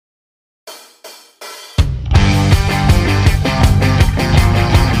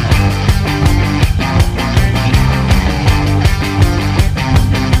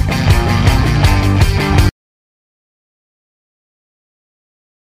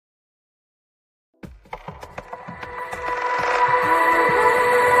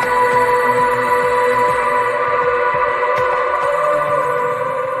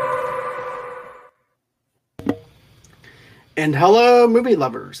And hello, movie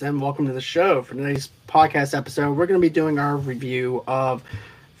lovers, and welcome to the show. For today's podcast episode, we're going to be doing our review of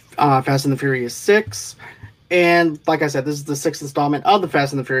Fast and the Furious 6. And like I said, this is the sixth installment of the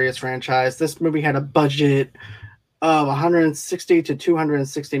Fast and the Furious franchise. This movie had a budget of 160 to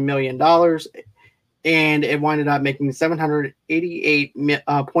 260 million dollars, and it winded up making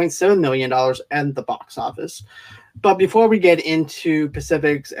 788.7 million dollars at the box office. But before we get into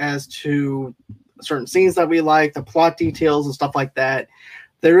specifics as to certain scenes that we like, the plot details and stuff like that,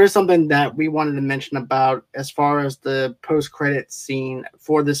 there is something that we wanted to mention about as far as the post-credit scene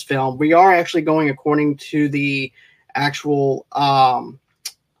for this film. We are actually going according to the actual timeline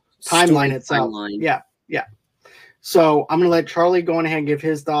itself. Yeah. So I'm going to let Charlie go on ahead and give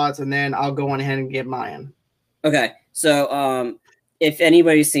his thoughts, and then I'll go on ahead and give mine. Okay, so if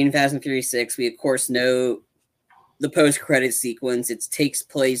anybody's seen Fast and Furious 6, we of course know the post-credit sequence. It takes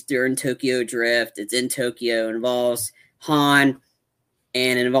place during Tokyo Drift. It's in Tokyo. It involves Han,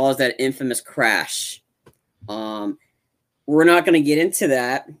 and it involves that infamous crash. We're not going to get into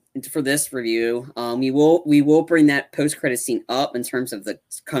that for this review. We will bring that post-credit scene up in terms of the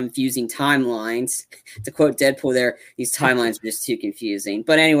confusing timelines. To quote Deadpool there, these timelines are just too confusing.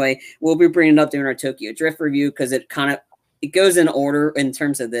 But anyway, we'll be bringing it up during our Tokyo Drift review because it goes in order in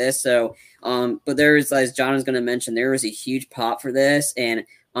terms of this. So, but there is, as John is going to mention, there was a huge pop for this. And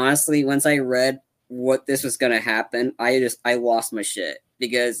honestly, once I read what this was going to happen, I lost my shit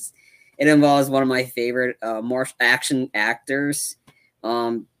because it involves one of my favorite martial action actors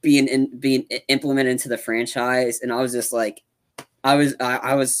being implemented into the franchise. And I was just like, I was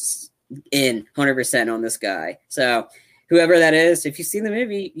in 100% on this guy. So whoever that is, if you've seen the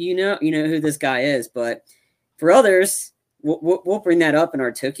movie, you know who this guy is. But for others, we'll bring that up in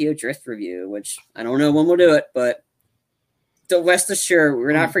our Tokyo Drift review, which I don't know when we'll do it, but rest assured,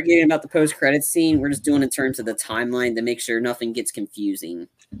 we're not forgetting about the post-credit scene. We're just doing it in terms of the timeline to make sure nothing gets confusing.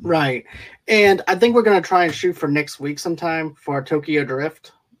 Right. And I think we're going to try and shoot for next week sometime for our Tokyo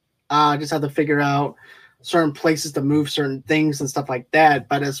Drift. Just have to figure out certain places to move certain things and stuff like that.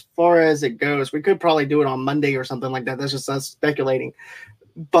 But as far as it goes, we could probably do it on Monday or something like that. That's just us speculating.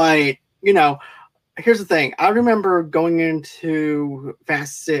 But, here's the thing. I remember going into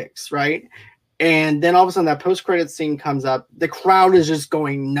Fast 6, right? And then all of a sudden that post-credit scene comes up. The crowd is just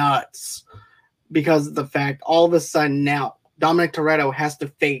going nuts because of the fact all of a sudden now Dominic Toretto has to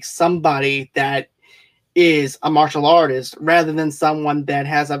face somebody that is a martial artist rather than someone that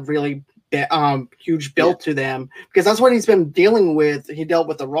has a really huge build to them, because that's what he's been dealing with. He dealt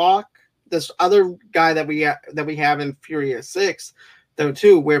with The Rock, this other guy that we have in Furious 6, though,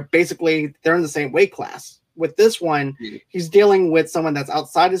 too, where basically they're in the same weight class. With this one, he's dealing with someone that's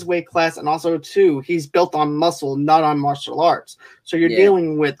outside his weight class, and also, too, he's built on muscle, not on martial arts. So you're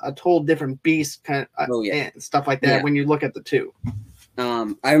dealing with a total different beast and stuff like that when you look at the two.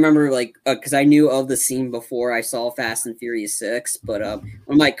 I remember, because I knew of the scene before I saw Fast and Furious 6, but one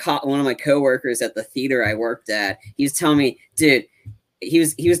of my coworkers at the theater I worked at, he was telling me, dude, he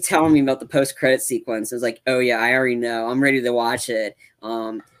was telling me about the post-credit sequence. I was like, oh yeah, I already know. I'm ready to watch it.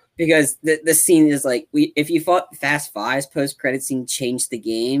 Because the scene is like, if you thought Fast 5's post-credit scene changed the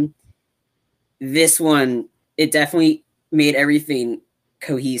game, this one, it definitely made everything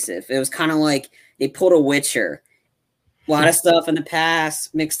cohesive. It was kind of like they pulled a Witcher. A lot of stuff in the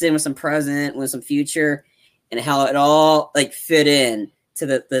past mixed in with some present, with some future, and how it all fit in to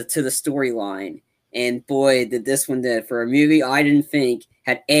the storyline. And boy, did this one did for a movie I didn't think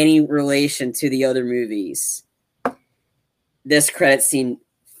had any relation to the other movies. This credit scene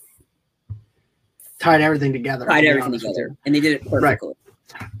tied everything together. And they did it perfectly.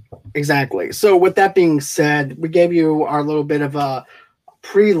 Right. Exactly. So with that being said, we gave you our little bit of a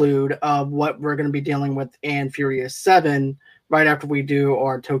prelude of what we're going to be dealing with in Furious 7 right after we do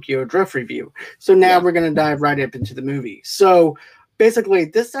our Tokyo Drift review. So now we're going to dive right up into the movie. So basically,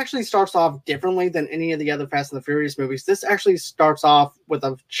 this actually starts off differently than any of the other Fast and the Furious movies. This actually starts off with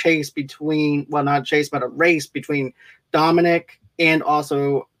a chase between, well, not a chase, but a race between Dominic and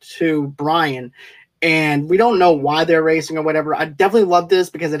also to Brian. And we don't know why they're racing or whatever. I definitely love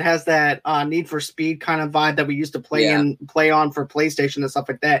this because it has that Need for Speed kind of vibe that we used to play on for PlayStation and stuff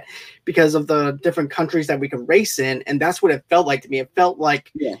like that, because of the different countries that we can race in. And that's what it felt like to me. It felt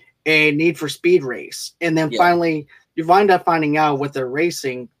like a Need for Speed race. And then finally, you wind up finding out what they're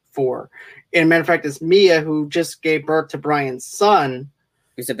racing for. And matter of fact, it's Mia who just gave birth to Brian's son.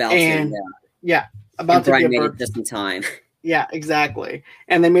 Who's about to, about to give birth just in time. Yeah, exactly.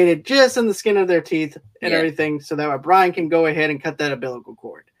 And they made it just in the skin of their teeth and everything so that Brian can go ahead and cut that umbilical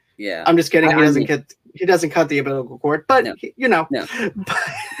cord. Yeah. I'm just kidding. I mean, He doesn't cut the umbilical cord, but No. you know. No.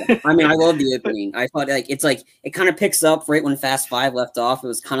 I mean, I love the opening. I thought it kind of picks up right when Fast Five left off. It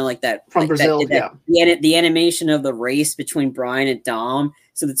was kind of like that From Brazil, the animation of the race between Brian and Dom.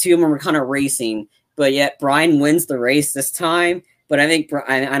 So the two of them were kind of racing, but yet Brian wins the race this time. But I think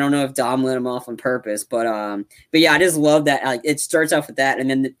I don't know if Dom let him off on purpose, but yeah, I just love that. Like, it starts off with that, and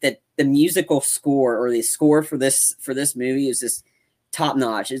then the musical score or the score for this movie is just top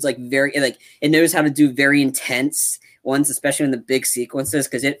notch. It's like very it knows how to do very intense ones, especially in the big sequences,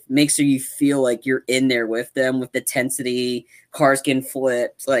 because it makes you feel like you're in there with them, with the tensity, cars getting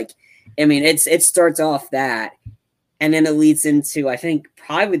flipped. Like, I mean, it starts off that, and then it leads into, I think,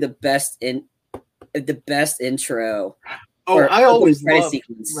 probably the best intro. Oh, I always love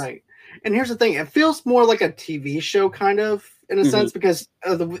right. And here's the thing: it feels more like a TV show, kind of, in a sense, because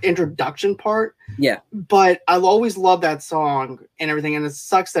of the introduction part. Yeah. But I'll always love that song and everything, and it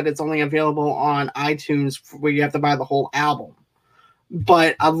sucks that it's only available on iTunes where you have to buy the whole album.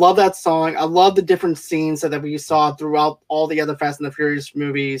 But I love that song. I love the different scenes that we saw throughout all the other Fast and the Furious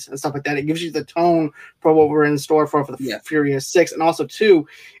movies and stuff like that. It gives you the tone for what we're in store for the Furious 6. And also, too,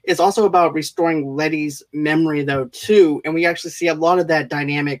 it's also about restoring Letty's memory, though, too. And we actually see a lot of that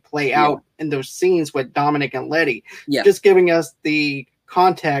dynamic play out in those scenes with Dominic and Letty. Yeah. Just giving us the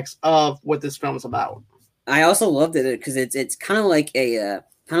context of what this film is about. I also loved it because it's kind of like a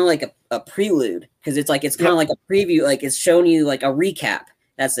prelude, because it's kind of like a preview, like it's showing you like a recap.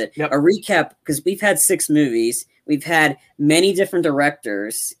 That's it. A recap, because we've had 6 movies, we've had many different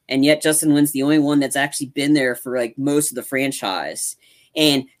directors, and yet Justin Lin's the only one that's actually been there for like most of the franchise.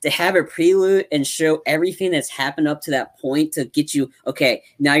 And to have a prelude and show everything that's happened up to that point to get you, okay,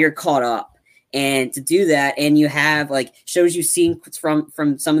 now you're caught up. And to do that, and you have like shows you scenes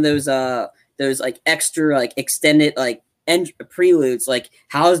from some of those like extra like extended like end preludes, like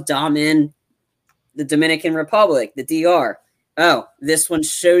how's Dom in the Dominican Republic, the DR. Oh, this one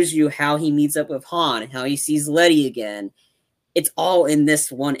shows you how he meets up with Han, how he sees Letty again. It's all in this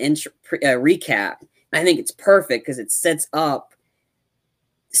one recap. I think it's perfect because it sets up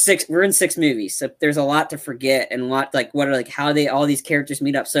 6. We're in 6 movies, so there's a lot to forget and a lot like what are like how they all these characters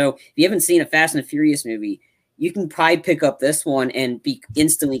meet up. So if you haven't seen a Fast and the Furious movie, you can probably pick up this one and be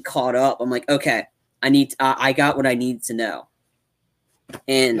instantly caught up. I'm like, okay, I got what I need to know.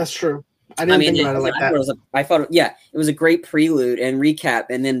 And that's true. I didn't think about it like that. I thought it was a great prelude and recap,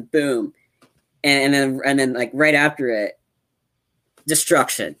 and then boom, and then like right after it,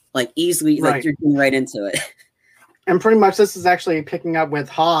 destruction, like easily, like you're getting right into it. And pretty much this is actually picking up with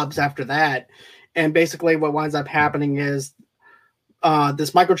Hobbs after that, and basically what winds up happening is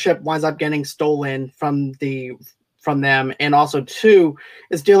this microchip winds up getting stolen from them, and also too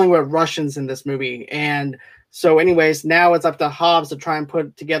is dealing with Russians in this movie. And so anyways, now it's up to Hobbs to try and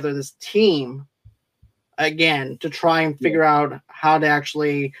put together this team again to try and figure out how to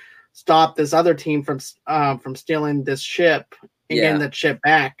actually stop this other team from stealing this ship and getting that ship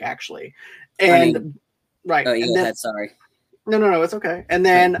back, actually. And right. Oh, you ahead, sorry. No, it's okay. And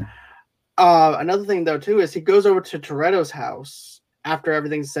then another thing though too is he goes over to Toretto's house after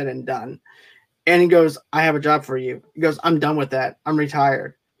everything's said and done. And he goes, I have a job for you. He goes, I'm done with that. I'm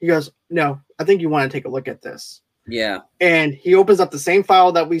retired. He goes, no, I think you want to take a look at this. Yeah. And he opens up the same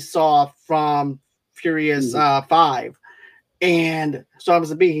file that we saw from Furious 5. And so happens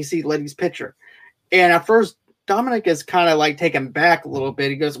to be, he sees Letty's picture. And at first, Dominic is kind of like taken back a little bit.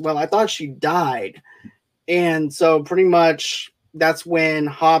 He goes, well, I thought she died. And so pretty much that's when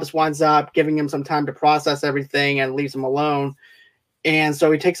Hobbs winds up giving him some time to process everything and leaves him alone. And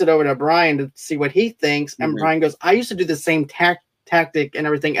so he takes it over to Brian to see what he thinks. And Brian goes, I used to do the same tactic and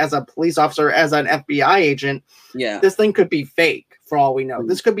everything as a police officer, as an FBI agent. Yeah. This thing could be fake for all we know.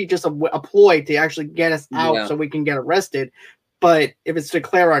 This could be just a ploy to actually get us out so we can get arrested. But if it's to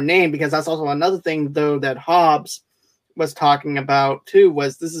declare our name, because that's also another thing, though, that Hobbs was talking about, too,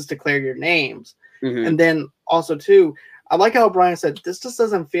 was this is declare your names. And then also, too, I like how Brian said, this just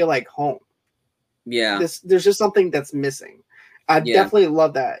doesn't feel like home. Yeah. There's just something that's missing. I definitely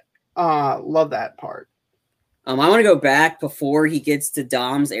love that. Love that part. I want to go back before he gets to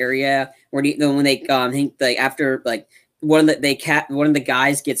Dom's area, where when they think like after like one of the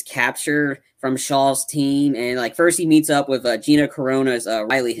guys gets captured from Shaw's team, and like first he meets up with Gina Corona's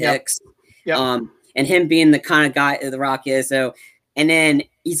Riley Hicks, and him being the kind of guy The Rock is. So, and then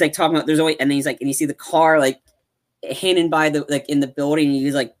he's like talking about and then he's like, and you see the car like hanging by in the building, and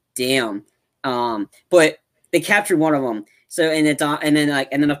he's like, damn. But they captured one of them. So and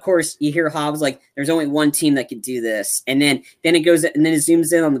then of course you hear Hobbs like there's only one team that could do this, and then it goes and then it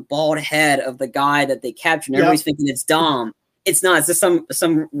zooms in on the bald head of the guy that they captured, and everybody's thinking it's Dom, it's not. It's just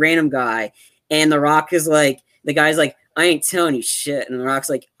some random guy. And The Rock is like, the guy's like, I ain't telling you shit. And The Rock's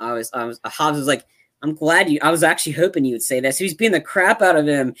like, Hobbs was like, I'm glad I was actually hoping you would say that. So he's beating the crap out of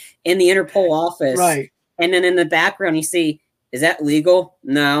him in the Interpol office. Right. And then in the background, you see, is that legal?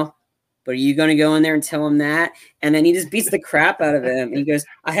 No. But are you going to go in there and tell him that? And then he just beats the crap out of him. And he goes,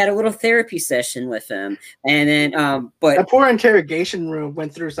 I had a little therapy session with him. And then, but that poor interrogation room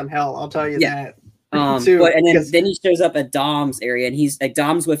went through some hell. I'll tell you that. Then he shows up at Dom's area, and he's like,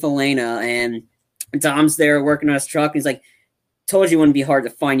 Dom's with Elena, and Dom's there working on his truck. And he's like, told you it wouldn't be hard to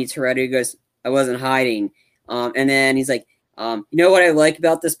find you, Toretto. He goes, I wasn't hiding. And then he's like, you know what I like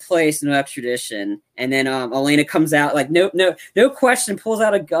about this place? No extradition. And then Elena comes out like, no question, pulls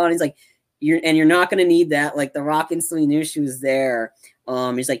out a gun. He's like, you're not going to need that. Like, The Rock instantly knew she was there.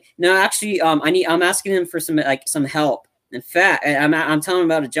 He's like, no, actually, I'm asking him for some help. In fact, I'm telling him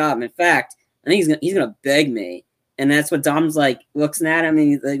about a job. In fact, I think he's gonna beg me. And that's what Dom's like looks at him, and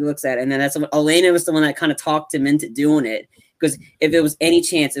he like, looks at it. And then that's what Elena was the one that kind of talked him into doing it. Because if it was any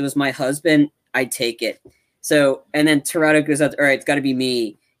chance it was my husband, I'd take it. So, and then Toretto goes out, all right, it's got to be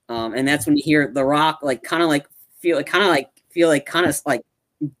me. And that's when you hear The Rock feel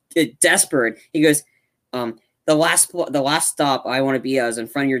desperate. He goes, the last stop I want to be is in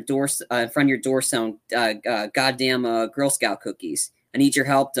front of your door, selling goddamn Girl Scout cookies. I need your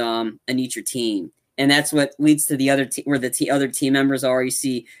help, Dom. I need your team. And that's what leads to the other where the other team members are. You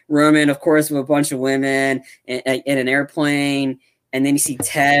see Roman, of course, with a bunch of women in an airplane. And then you see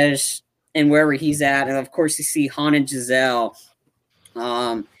Tej and wherever he's at. And, of course, you see Han and Giselle.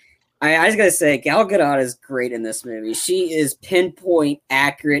 I just got to say, Gal Gadot is great in this movie. She is pinpoint,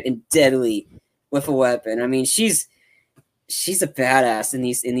 accurate, and deadly with a weapon. I mean, she's a badass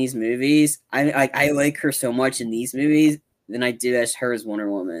in these movies. I like her so much in these movies than I do as her as Wonder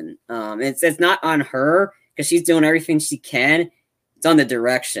Woman. It's not on her because she's doing everything she can. It's on the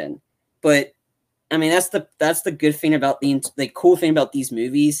direction. But I mean, that's the good thing about the cool thing about these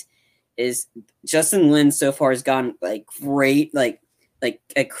movies is Justin Lin so far has gotten like great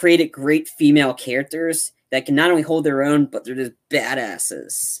created great female characters that can not only hold their own, but they're just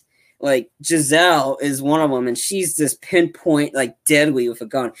badasses. Like Giselle is one of them, and she's this pinpoint, like deadly with a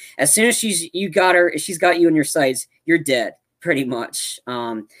gun. As soon as she's got you in your sights, you're dead, pretty much.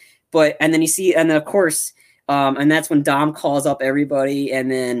 But then you see, and then of course, and that's when Dom calls up everybody,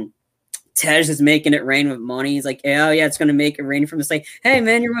 and then Tej is making it rain with money. He's like, oh yeah, it's gonna make it rain from the like, hey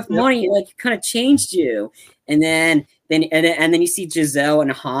man, you're with money, like it kind of changed you. And then you see Giselle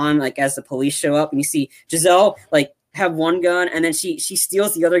and Han like as the police show up, and you see Giselle like have one gun, and then she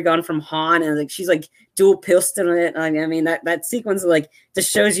steals the other gun from Han, and like she's like dual pistol it. I mean that sequence like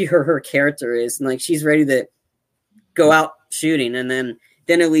just shows you her character is, and like she's ready to go out shooting, and then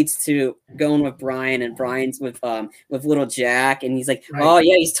it leads to going with Brian, and Brian's with little Jack, and he's like, right. Oh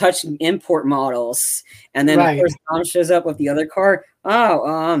yeah, he's touching import models, and then of course Tom shows up with the other car.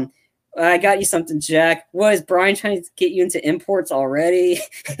 I got you something, Jack. What is Brian trying to get you into imports already?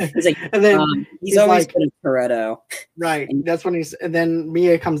 He's like, and then he's always like, been a Toretto. Right. That's when and then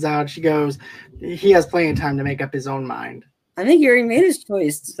Mia comes out. She goes, he has plenty of time to make up his own mind. I think he already made his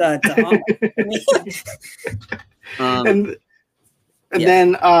choice, Tom. And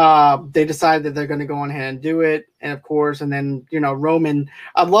then they decide that they're going to go on ahead and do it. And of course, and then, Roman,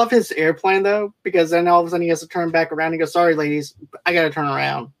 I love his airplane though, because then all of a sudden he has to turn back around and go, sorry, ladies, I got to turn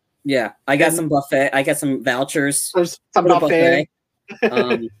around. Yeah, I got some buffet. I got some vouchers. Some buffet.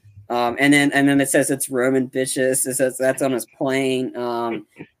 And then it says it's Roman bitches. It says that's on his plane.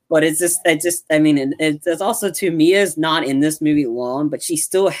 But it's also too. Mia's not in this movie long, but she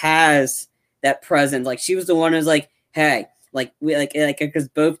still has that presence. Like she was the one who's like, hey, because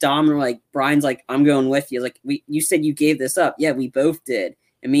both Dom and like Brian's like, I'm going with you. Like you said you gave this up. Yeah, we both did.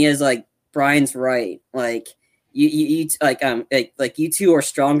 And Mia's like, Brian's right. Like. You you two are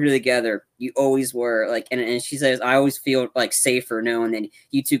stronger together. You always were and she says, I always feel like safer knowing that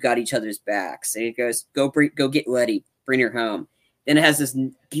you two got each other's backs. And he goes, go get Letty, bring her home. Then it has this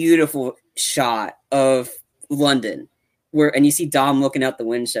beautiful shot of London and you see Dom looking out the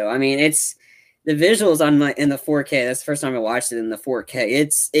window. I mean, it's the visuals in the 4K. That's the first time I watched it in the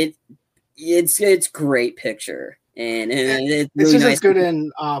 4K. It's great picture. And it's really just nice. as good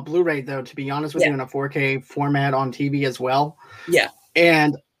in Blu-ray, though, to be honest with you, in a 4K format on TV as well. Yeah.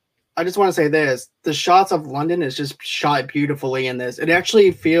 And I just want to say this. The shots of London is just shot beautifully in this. It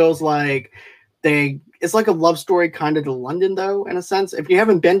actually feels like it's like a love story kind of to London, though, in a sense. If you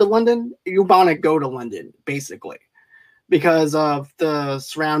haven't been to London, you want to go to London, basically, because of the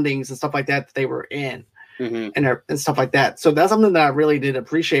surroundings and stuff like that they were in. Mm-hmm. And stuff like that. So that's something that I really did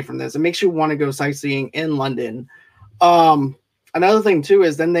appreciate from this. It makes you want to go sightseeing in London. Another thing too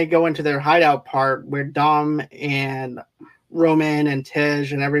is then they go into their hideout part where Dom and Roman and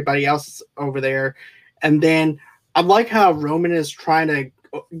Tej and everybody else is over there, and then I like how Roman is trying to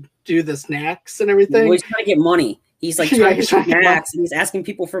do the snacks and everything. Well, he's trying to get money. He's like trying to get snacks, and he's asking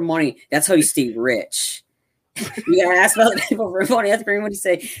people for money. That's how you stay rich. You gotta ask other people for money. That's pretty much what he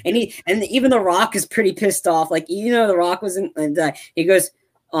say. And even The Rock is pretty pissed off. Like, you know, The Rock was in. And he goes,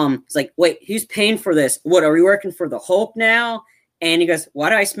 it's like, wait, who's paying for this? What, are we working for the Hulk now? And he goes, why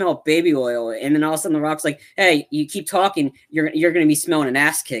do I smell baby oil? And then all of a sudden The Rock's like, hey, you keep talking, you're going to be smelling an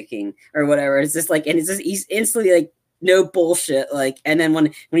ass kicking or whatever. It's just like, and it's just, he's instantly like, no bullshit. Like, and then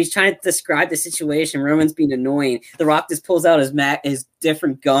when he's trying to describe the situation, Roman's being annoying. The Rock just pulls out his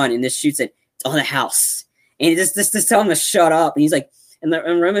different gun and just shoots it on the house. And he just tell him to shut up. And he's like, and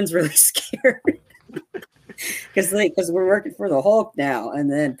Roman's really scared. Because we're working for the Hulk now.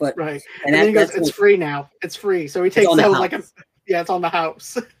 And then, but right. And then he goes, it's free now. It's free. So he takes out like it's on the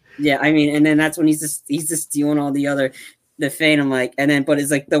house. Yeah, I mean, and then that's when he's just stealing all the Phantom, like, and then, but it's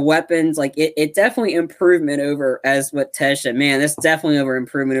like the weapons, like it definitely improvement over, as what Tej said, man, that's definitely over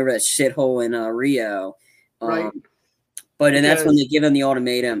improvement over that shithole in Rio. Right. But and that's when they give him the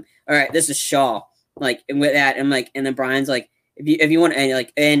ultimatum. All right, this is Shaw. Like, and with that, and then Brian's like, if you want, and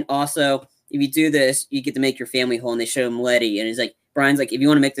like, and also if you do this, you get to make your family whole. And they show him Letty, and he's like, Brian's like, if you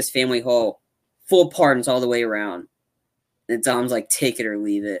want to make this family whole, full pardons all the way around. And Dom's like, take it or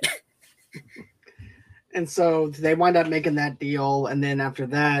leave it. And so they wind up making that deal. And then after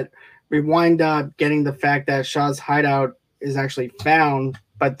that, we wind up getting the fact that Shaw's hideout is actually found,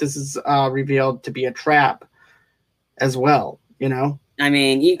 but this is revealed to be a trap as well, you know? I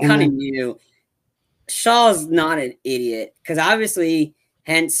mean, you kind of knew Shaw's not an idiot, because obviously,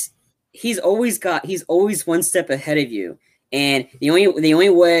 hence, he's always one step ahead of you. And the only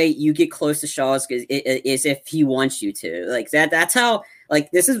way you get close to Shaw is if he wants you to. Like that's how,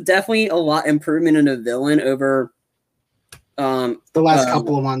 like, this is definitely a lot improvement in a villain over the last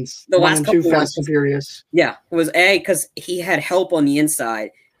couple of months. The last couple of Fast and Furious. Yeah, it was A, because he had help on the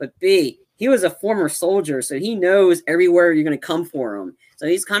inside, but B, he was a former soldier, so he knows everywhere you're going to come for him. So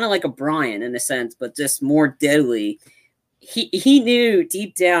he's kind of like a Brian in a sense, but just more deadly. He knew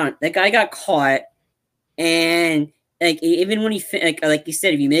deep down that guy got caught, and like, even when he, like you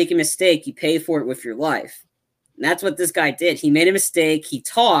said, if you make a mistake, you pay for it with your life. And that's what this guy did. He made a mistake. He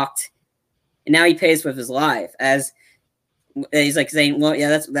talked, and now he pays with his life. As he's like saying, well,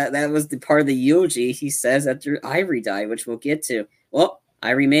 yeah, that was the part of the eulogy he says after Ivory died, which we'll get to. Well,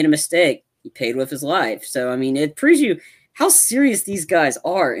 Ivory made a mistake. He paid with his life. So, I mean, it proves you how serious these guys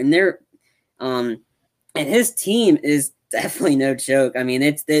are. And and his team is definitely no joke. I mean,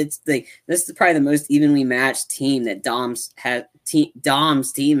 this is probably the most evenly matched team that Dom's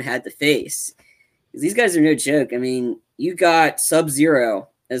team had to face. These guys are no joke. I mean, you got Sub-Zero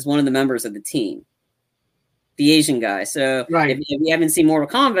as one of the members of the team, the Asian guy. So right. if you haven't seen Mortal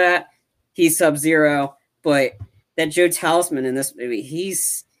Kombat, he's Sub-Zero. But that Joe Talisman in this movie,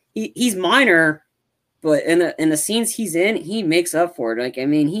 he's minor, but in the scenes he's in, he makes up for it. Like, I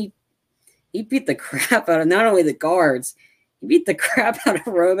mean, he beat the crap out of not only the guards, he beat the crap out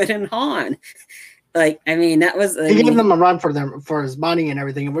of Roman and Han. Like, I mean, that was... He gave them a run for his money and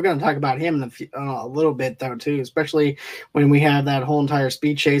everything, and we're going to talk about him in a little bit, though, too, especially when we have that whole entire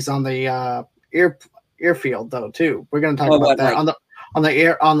speed chase on the airfield, though, too. We're going to talk about that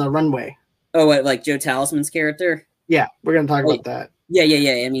on the runway. Oh, what, like Joe Talisman's character? Yeah, we're going to talk about that. Yeah.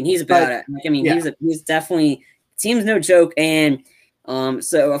 I mean, he's about it. Like, I mean, he's definitely... Seems no joke, and...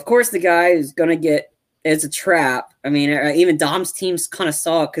 so of course the guy is gonna get, it's a trap. I mean, even Dom's teams kind of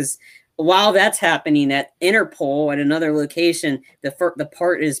saw it, because while that's happening at Interpol at another location, the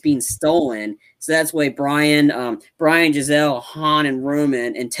part is being stolen. So that's why Brian, Giselle, Han, and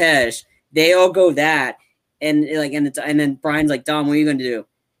Roman and Tej, they all go that, and then Brian's like, Dom, what are you gonna do?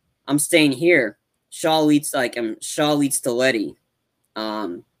 I'm staying here. Shaw leads to Letty.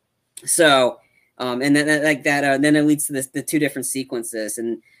 And then it leads to the two different sequences.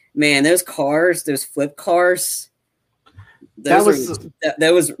 And man, those flip cars, those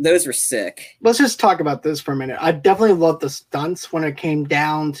were sick. Let's just talk about this for a minute. I definitely loved the stunts when it came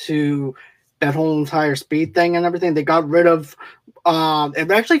down to that whole entire speed thing and everything. They got rid of.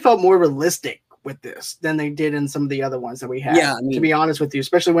 It actually felt more realistic with this than they did in some of the other ones that we had. Yeah, I mean, to be honest with you,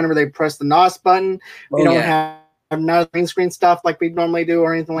 especially whenever they press the NOS button, we don't have not green screen stuff like we normally do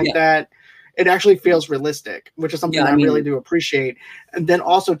or anything like that. It actually feels realistic, which is something I really do appreciate. And then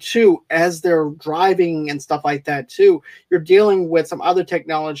also, too, as they're driving and stuff like that, too, you're dealing with some other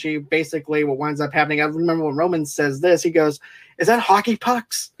technology. Basically, what winds up happening, I remember when Roman says this, he goes, is that hockey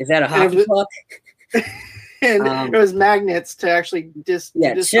pucks? Is that a hockey puck? and it was magnets to actually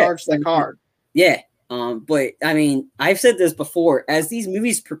discharge the card. Yeah. But I mean, I've said this before. As these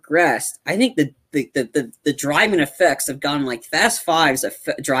movies progressed, I think the driving effects have gone like Fast Five's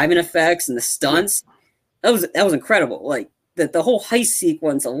driving effects and the stunts. That was incredible. Like the whole heist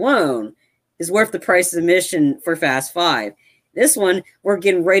sequence alone is worth the price of admission for Fast Five. This one, we're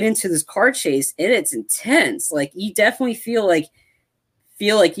getting right into this car chase, and it's intense. Like you definitely feel like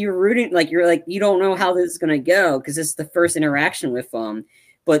you're rooting, like you're like you don't know how this is gonna go because it's the first interaction with them.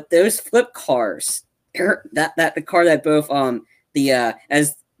 But those flip cars, that the car that both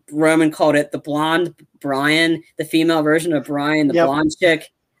as Roman called it, the blonde Brian, the female version of Brian, the blonde chick.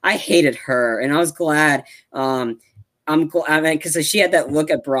 I hated her, and I was glad. I'm glad because she had that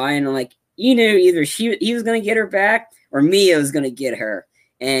look at Brian. I'm like, you knew either he was gonna get her back or Mia was gonna get her,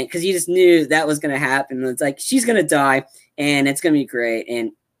 and because you just knew that was gonna happen. It's like she's gonna die, and it's gonna be great,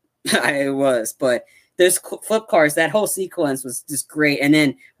 and it was. But those flip cars, that whole sequence was just great. And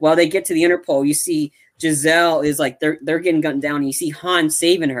then while they get to the Interpol, you see Giselle is like they're getting gunned down. And you see Han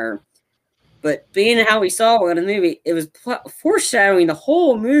saving her. But being how we saw in the movie, it was foreshadowing the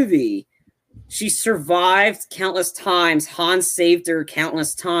whole movie. She survived countless times. Han saved her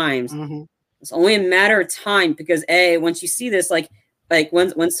countless times. Mm-hmm. It's only a matter of time because once you see this, once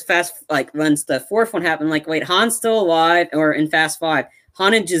the fourth one happened, like wait, Han's still alive, or in Fast Five,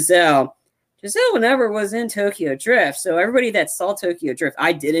 Han and Giselle never was in Tokyo Drift. So everybody that saw Tokyo Drift,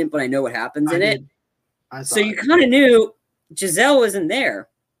 I didn't, but I know what happens in it. So you kind of knew Giselle wasn't there.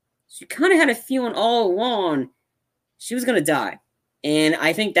 So you kind of had a feeling all along she was going to die. And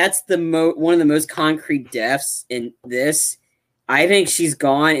I think that's one of the most concrete deaths in this. I think she's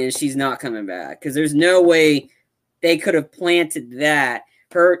gone and she's not coming back because there's no way they could have planted that.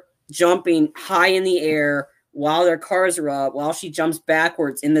 Her jumping high in the air while their cars are up, while she jumps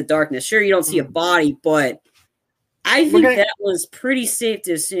backwards in the darkness. Sure, you don't see a body, but I think that was pretty safe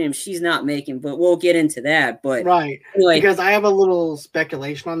to assume she's not making, but we'll get into that. But right, anyway, because I have a little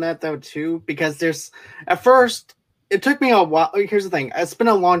speculation on that though too. Because there's at first it took me a while. Here's the thing: it's been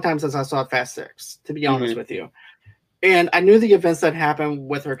a long time since I saw Fast Six, to be honest with you, and I knew the events that happened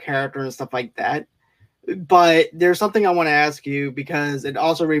with her character and stuff like that. But there's something I want to ask you because it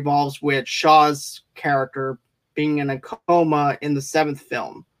also revolves with Shaw's character being in a coma in the seventh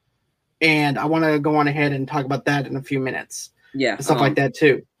film. And I want to go on ahead and talk about that in a few minutes. Yeah. And stuff like that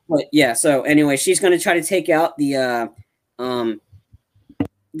too. But yeah. So anyway, she's going to try to take out this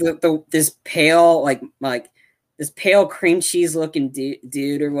pale, this pale cream cheese looking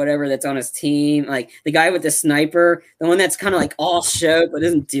dude or whatever that's on his team. Like the guy with the sniper, the one that's kind of like all show, but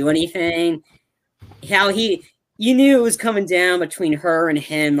doesn't do anything. How you knew it was coming down between her and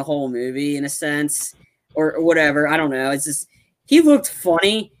him the whole movie in a sense or whatever. I don't know. It's just, he looked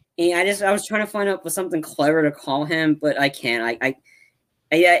funny. And I was trying to find out something clever to call him, but I can't.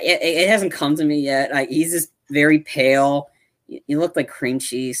 It hasn't come to me yet. He's just very pale. He looked like cream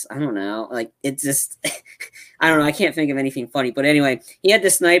cheese. I don't know. Like it just, I don't know. I can't think of anything funny. But anyway, he had the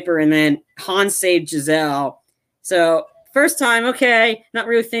sniper, and then Han saved Giselle. So first time, okay, not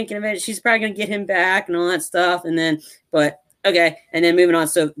really thinking of it. She's probably gonna get him back and all that stuff, and then, but okay, and then moving on.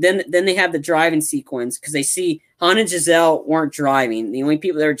 So then they have the driving sequence because they see Han and Giselle weren't driving. The only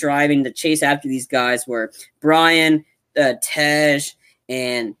people that were driving to chase after these guys were Brian, Tej,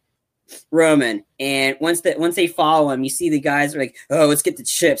 and Roman. And once they follow him, you see the guys are like, "Oh, let's get the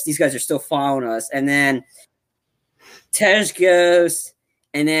chips." These guys are still following us. And then Tej goes,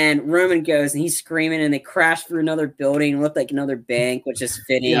 and then Roman goes, and he's screaming, and they crash through another building. It looked like another bank, which is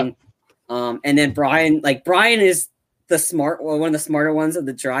fitting. Yep. And then Brian is one of the smarter ones of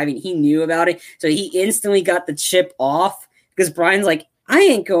the driving. He knew about it, so he instantly got the chip off because Brian's like, I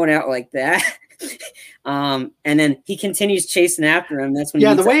ain't going out like that. And then he continues chasing after him. That's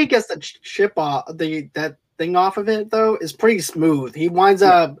when the way he gets the chip off, that thing off of it though is pretty smooth. He winds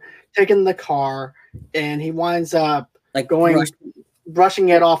up taking the car, and he winds up like brushing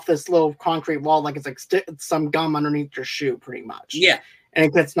it off this little concrete wall like it's like some gum underneath your shoe, pretty much. Yeah, and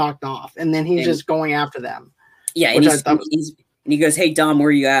it gets knocked off, and then he's just going after them. Yeah, and he goes, "Hey Dom,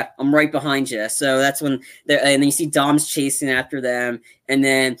 where you at? I'm right behind you." So that's when, and then you see Dom's chasing after them, and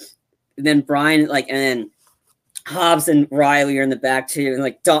then Brian, and then Hobbs and Riley are in the back too, and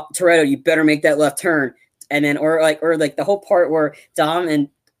like, Toretto, you better make that left turn, and then or the whole part where Dom and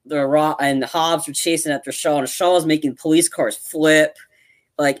the Hobbs were chasing after Shaw, and Shaw was making police cars flip.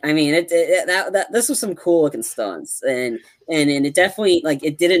 Like, I mean, this was some cool looking stunts, and it definitely, like,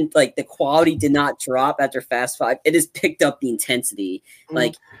 it didn't, like, the quality did not drop after Fast Five. It just picked up the intensity,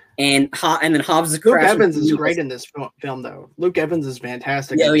 like, and then Hobbs is Luke Evans is great in this film, though. Luke Evans is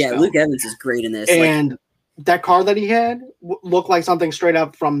fantastic. Yeah, Luke Evans is great in this. And that car that he had looked like something straight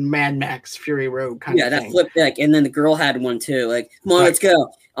up from Mad Max Fury Road kind of thing. Yeah, that flipped like, and then the girl had one too. Like, come on, let's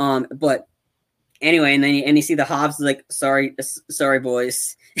go. But anyway, and then you see the Hobbs like, sorry,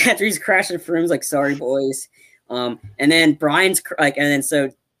 boys. After he's crashing for him, like, sorry, boys. And then Brian's like, and then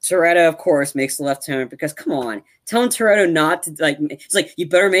so Toretto, of course, makes the left turn because come on, telling Toretto not to like. It's like you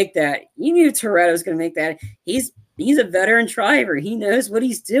better make that. You knew Toretto was going to make that. He's a veteran driver. He knows what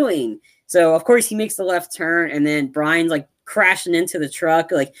he's doing. So of course he makes the left turn, and then Brian's like crashing into the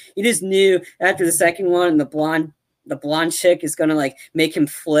truck. Like you just knew after the second one, the blonde chick is going to like make him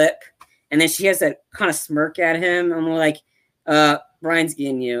flip, and then she has that kind of smirk at him. I'm like, Brian's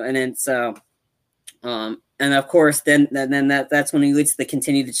getting you, and then so. And of course, then that's when he leads the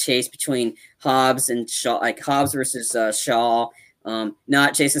continued chase between Hobbs and Shaw, like Hobbs versus Shaw,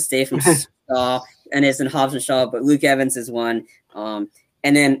 not Jason Statham's Shaw, and it's in Hobbs and Shaw, but Luke Evans is one. And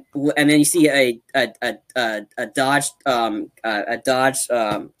then you see a Dodge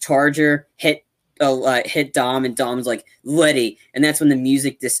Charger hit Dom, and Dom's like Letty, and that's when the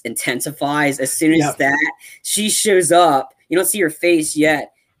music just intensifies. As soon as that she shows up, you don't see her face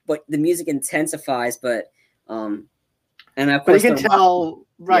yet, but the music intensifies. And of course, but you can tell,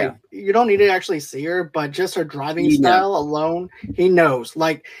 right? Yeah. You don't need to actually see her, but just her driving style alone, he knows.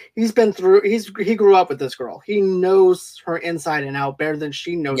 Like he's been through. He grew up with this girl. He knows her inside and out better than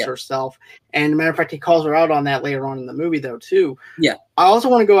she knows herself. And matter of fact, he calls her out on that later on in the movie, though. Too. Yeah. I also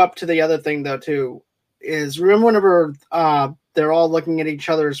want to go up to the other thing, though. Too is remember whenever they're all looking at each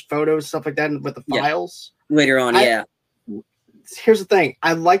other's photos, stuff like that, with the files later on. Here's the thing.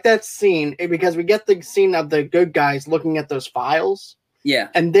 I like that scene because we get the scene of the good guys looking at those files. Yeah.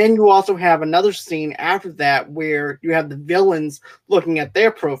 And then you also have another scene after that where you have the villains looking at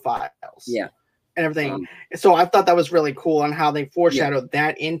their profiles. Yeah. And everything. So I thought that was really cool on how they foreshadowed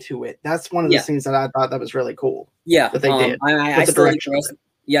that into it. That's one of the scenes that I thought that was really cool. Yeah. That they did. I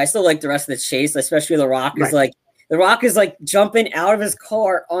still like the rest of the chase, especially The Rock is like jumping out of his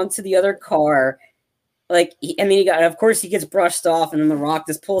car onto the other car. Like, of course he gets brushed off, and then The Rock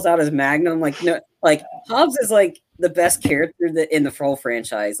just pulls out his Magnum. Like, no, like Hobbs is like the best character in the whole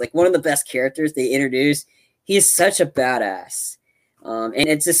franchise. Like one of the best characters they introduced. He is such a badass. And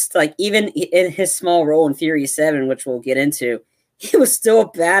it's just like, even in his small role in Fury 7, which we'll get into, he was still a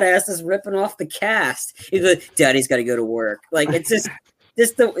badass just ripping off the cast. He's like, Daddy's got to go to work. Like, it's just,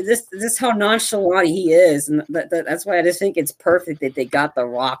 this how nonchalant he is. And that's why I just think it's perfect that they got The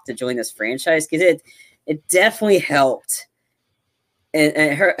Rock to join this franchise, because it definitely helped, and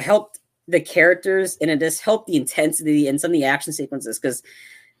it helped the characters, and it just helped the intensity and some of the action sequences, because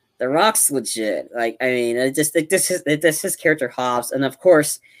The Rock's legit. Like, I mean, this is his character Hobbs, and of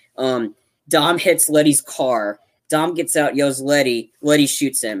course, Dom hits Letty's car. Dom gets out, yells Letty. Letty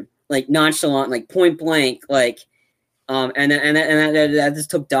shoots him like nonchalant, like point blank, like, and that just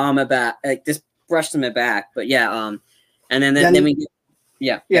took Dom aback, like just brushed him aback. But yeah, and then we.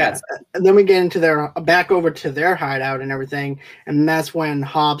 Yeah. And then we get into back over to their hideout and everything. And that's when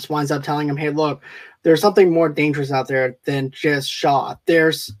Hobbs winds up telling him, hey, look, there's something more dangerous out there than just Shaw.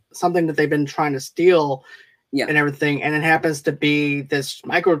 There's something that they've been trying to steal and everything. And it happens to be this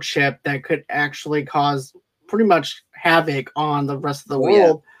microchip that could actually cause pretty much havoc on the rest of the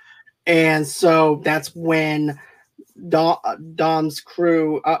world. Yeah. And so that's when Dom's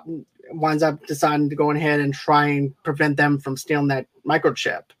crew winds up deciding to go ahead and try and prevent them from stealing that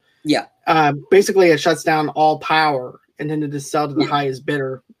microchip. Yeah. Basically, it shuts down all power and then to sell to the highest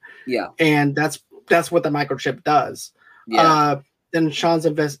bidder. Yeah. And that's what the microchip does. Yeah. Then Shaw's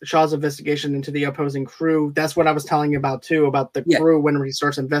investigation into the opposing crew. That's what I was telling you about too, about the crew when he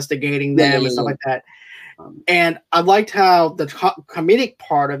starts investigating them and stuff like that. And I liked how the comedic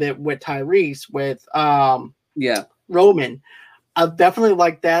part of it with Tyrese, with Roman. I definitely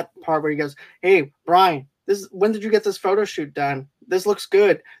like that part where he goes, "Hey, Brian, when did you get this photo shoot done? This looks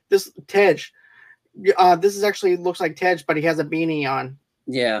good. This Tej, this is actually looks like Tej, but he has a beanie on."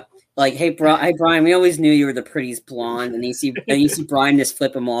 Yeah, like, hey, Brian, we always knew you were the prettiest blonde, and you see Brian just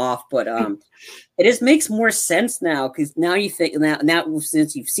flip him off, but it just makes more sense now, because now you think now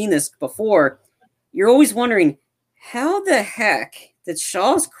since you've seen this before, you're always wondering how the heck did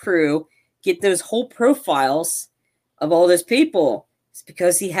Shaw's crew get those whole profiles of all those people. It's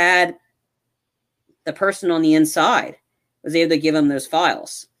because he had the person on the inside was able to give him those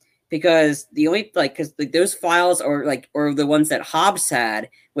files, because those files are the ones that Hobbs had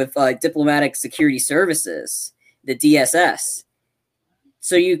with diplomatic security services, the DSS.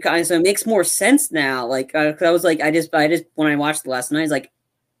 So it makes more sense now. Like, I was like, I just when I watched it last night, I was like,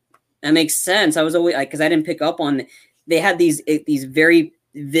 that makes sense. I was always because I didn't pick up on, they had these very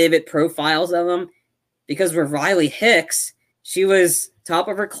vivid profiles of them, because with Riley Hicks, she was top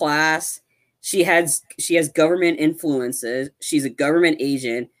of her class. She has government influences. She's a government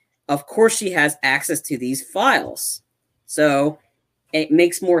agent. Of course, she has access to these files. So it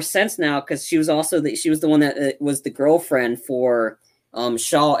makes more sense now because she was the one that was the girlfriend for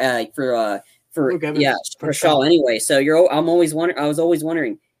Shaw for Shaw anyway. So I was always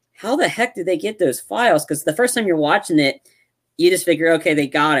wondering how the heck did they get those files? Because the first time you're watching it, you just figure, okay, they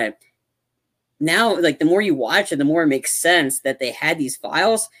got it. Now, like the more you watch it, the more it makes sense that they had these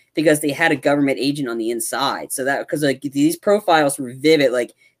files because they had a government agent on the inside. So that because like these profiles were vivid,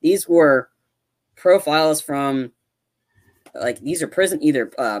 like these were profiles from like these are prison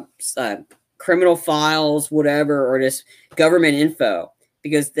either criminal files, whatever, or just government info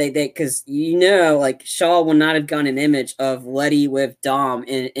because they because like Shaw would not have gotten an image of Letty with Dom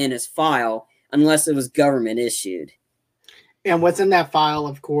in his file unless it was government issued. And what's in that file,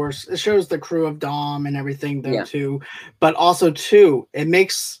 of course, it shows the crew of Dom and everything there too. But also too, it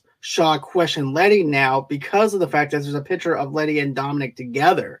makes Shaw question Letty now because of the fact that there's a picture of Letty and Dominic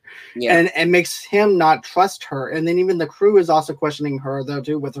together. Yeah. And it makes him not trust her. And then even the crew is also questioning her though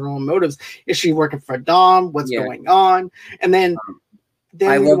too with her own motives. Is she working for Dom? What's going on? And then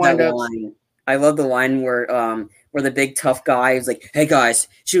I love that line. I love the line where the big tough guy is like, "Hey guys,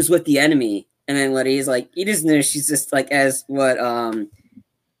 she was with the enemy." And then Letty's like, you just know she's just like as what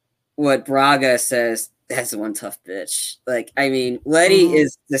Braga says, that's one tough bitch. Like, I mean,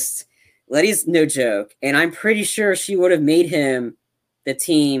 Letty's no joke. And I'm pretty sure she would have made him the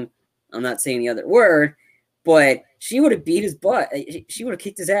team. I'm not saying the other word, but she would have beat his butt. She would have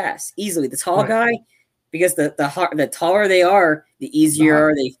kicked his ass easily. The tall guy, because the taller they are, the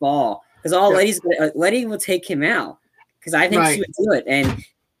easier they fall. Because Letty will take him out. Because I think she would do it.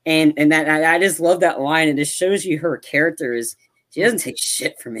 And that I just love that line. It just shows you her character is she doesn't take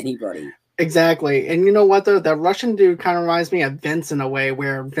shit from anybody. Exactly. And you know what though? That Russian dude kind of reminds me of Vince in a way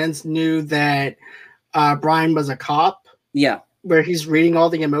where Vince knew that Brian was a cop. Yeah. Where he's reading all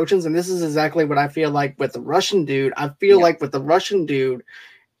the emotions. And this is exactly what I feel like with the Russian dude. I feel like with the Russian dude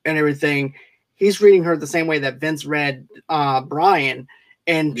and everything, he's reading her the same way that Vince read Brian.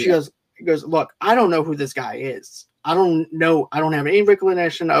 And she goes, look, I don't know who this guy is. I don't know. I don't have any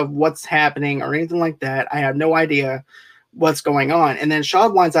recollection of what's happening or anything like that. I have no idea what's going on. And then Shaw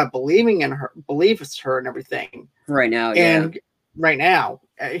winds up believing in her, believes her and everything. Right now, right now,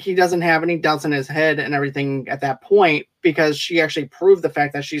 he doesn't have any doubts in his head and everything at that point because she actually proved the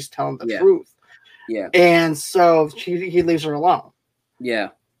fact that she's telling the truth. Yeah. And so he leaves her alone. Yeah.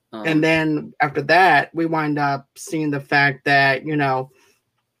 And then after that, we wind up seeing the fact that,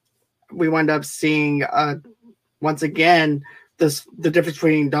 we wind up seeing once again, the difference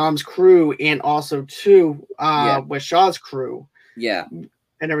between Dom's crew and also too with Shaw's crew. Yeah.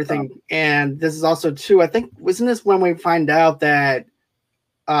 And everything. And this is also too, I think, wasn't this when we find out that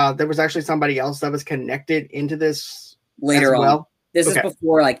there was actually somebody else that was connected into this later on? This is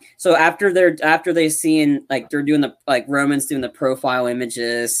before, so after they seeing, they're doing the, Roman's doing the profile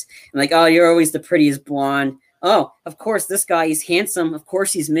images and oh, you're always the prettiest blonde. Oh, of course, this guy, he's handsome. Of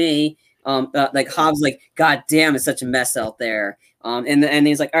course, he's me. Hobbs, God damn, it's such a mess out there. And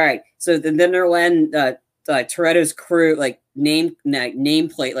he's like, all right. So then they're letting Toretto's crew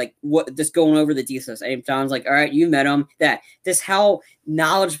nameplate, what just going over the details. And John's like, all right, you met him. This how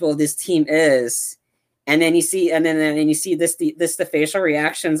knowledgeable this team is. And then you see, the facial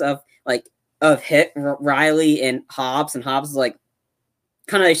reactions of Riley and Hobbs is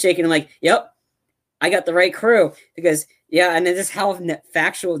kind of shaking, yep, I got the right crew because. Yeah, and then just how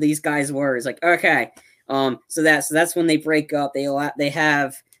factual these guys were. It's okay. So that's when they break up. They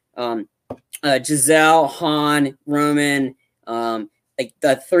have Giselle, Han, Roman.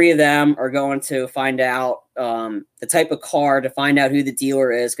 The three of them are going to find out the type of car to find out who the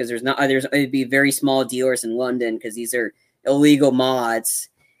dealer is because it'd be very small dealers in London because these are illegal mods.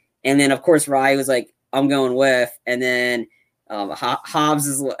 And then of course Rai was like, I'm going with, and then Hobbs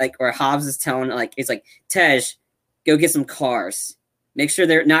is telling it's like Tej. Go get some cars. Make sure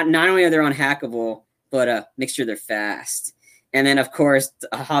they're not only are they unhackable, but make sure they're fast. And then of course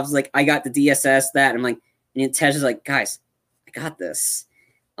Hobbs is like, I got the DSS that. And and Tej is like, guys, I got this.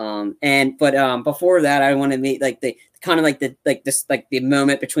 But before that, I want to meet the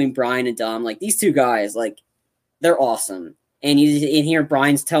moment between Brian and Dom. These two guys, they're awesome. And you in here,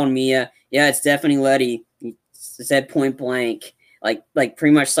 Brian's telling Mia, yeah, it's definitely Letty. He said point blank.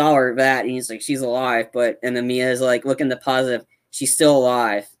 Pretty much saw her that, and he's like, she's alive, and then Mia is looking the positive, she's still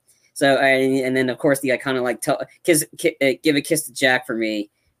alive. So and then of course the kind of give a kiss to Jack for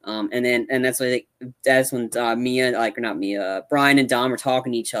me, and that's when Mia, not Mia, Brian and Dom are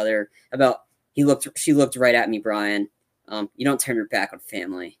talking to each other about She looked right at me, Brian. You don't turn your back on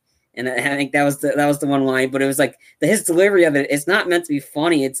family. And I think that was the one line, but it was like his delivery of it. It's not meant to be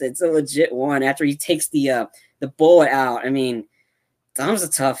funny. It's a legit one. After he takes the bullet out, I mean, Dom's a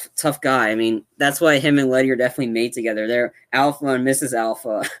tough guy. I mean, that's why him and Letty are definitely made together. They're Alpha and Mrs.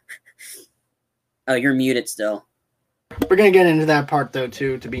 Alpha. Oh, you're muted still. We're gonna get into that part though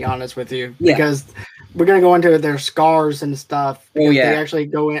too, to be honest with you, Yeah. because we're gonna go into their scars and stuff. Oh yeah, they actually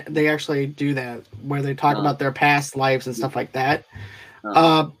go in. They actually do that where they talk about their past lives and stuff like that.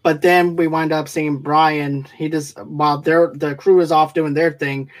 But then we wind up seeing Brian. He just while the crew is off doing their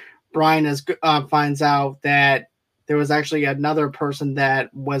thing, Brian finds out that there was actually another person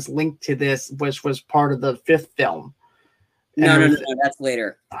that was linked to this, which was part of the 5th film. No, that's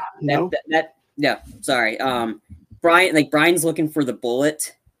later. No, sorry. Brian's looking for the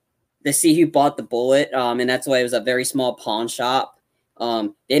bullet. They see who bought the bullet, and that's why it was a very small pawn shop.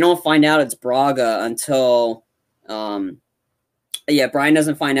 They don't find out it's Braga until, Brian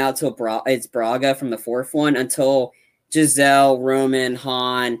doesn't find out till it's Braga from the 4th one until Giselle, Roman,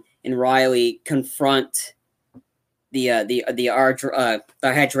 Han, and Riley confront the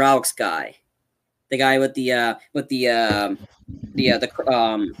hydraulics guy, the guy with the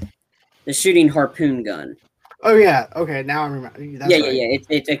shooting harpoon gun. Oh yeah, okay. Now I remember. That's right.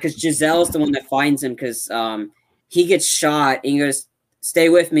 It's because Giselle's the one that finds him because he gets shot and he goes, "Stay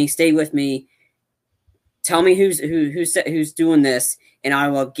with me. Tell me who's doing this, and I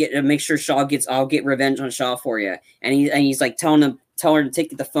will make sure Shaw gets. I'll get revenge on Shaw for you." And he's like telling her to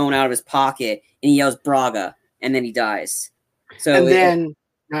take the phone out of his pocket, and he yells Braga, and then he dies. So and then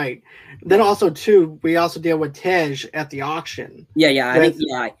right, then also too, we also deal with Tej at the auction.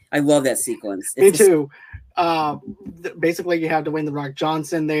 I love that sequence. Me too. Basically you have Dwayne The Rock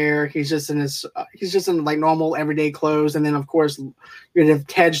Johnson there. He's just in like normal everyday clothes, and then of course you have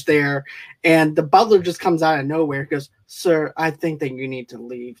Tej there, and the butler just comes out of nowhere. He goes, "Sir, I think that you need to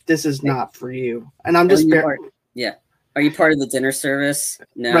leave. This is not for you." And I'm just Are you part of the dinner service?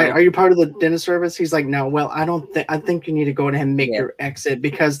 No. Right. Are you part of the dinner service? He's like, "No, well, I don't think I think you need to go ahead and make your exit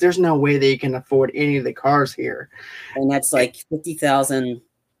because there's no way that you can afford any of the cars here." And that's like $50,000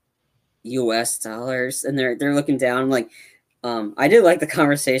 US, and they're looking down like I did like the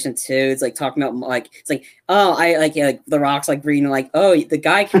conversation too. It's like talking about The Rock's like reading like, "Oh, the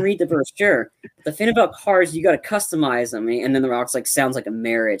guy can read the brochure. The thing about cars, you got to customize them." And then The Rock's like, "Sounds like a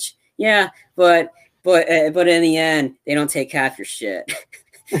marriage." Yeah, but in the end, they don't take half your shit.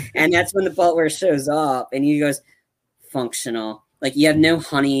 And that's when the butler shows up and he goes, "Functional. Like you have no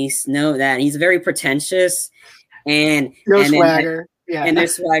honeys, no that." And he's very pretentious and swagger. And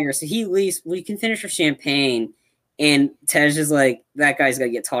there's swagger. So he leaves. We can finish our champagne. And Tej is like, "That guy's got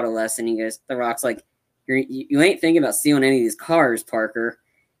to get taught a lesson." He goes, The Rock's like, you ain't thinking about stealing any of these cars, Parker.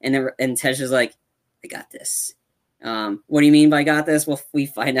 And Tej is like, "I got this." What do you mean by got this? Well, we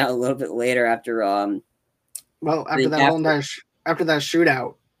find out a little bit later after after that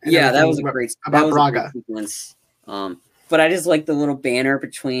shootout. Yeah, that was a great about Braga sequence. But I just like the little banner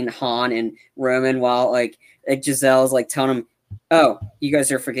between Han and Roman while like Giselle's like telling him, "Oh, you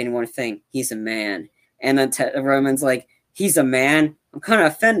guys are forgetting one thing. He's a man." And then Roman's like, "He's a man? I'm kind of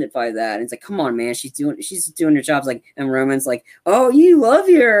offended by that." And it's like, "Come on, man. She's doing her job." Like, and Roman's like, "Oh, you love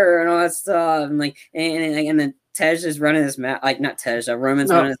her," and all that stuff. And like, and then Tej is running his mouth, like not Tej,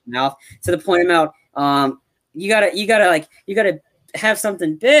 Roman's running his mouth to the point about, you gotta have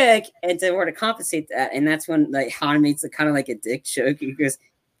something big and to order to compensate that. And that's when like Han makes it kind of like a dick joke. He goes, "Is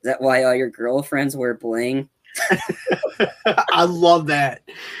that why all your girlfriends wear bling?" I love that.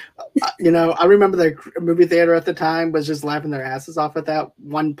 I remember the movie theater at the time was just laughing their asses off at that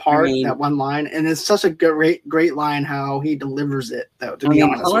one part, that one line, and it's such a great line how he delivers it. Though, to be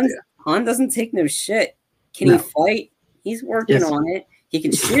honest with you, Han doesn't take no shit. Can he fight? He's working on it. He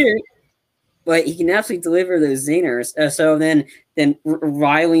can shoot, but he can absolutely deliver those zingers. So then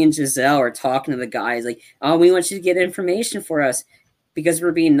Riley and Giselle are talking to the guys like, "Oh, we want you to get information for us because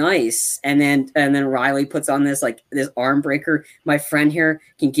we're being nice." And then Riley puts on this arm breaker. "My friend here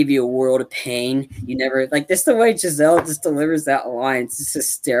can give you a world of pain. You never like this." The way Giselle just delivers that line, it's just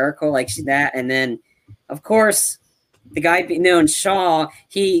hysterical. Like that, and then of course the guy known Shaw,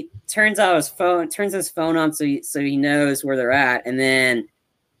 he turns his phone on so he knows where they're at, and then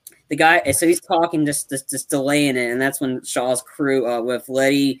the guy, so he's talking just delaying it, and that's when Shaw's crew with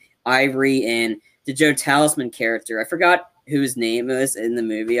Letty, Ivory, and the Joe Talisman character. I forgot who his name was in the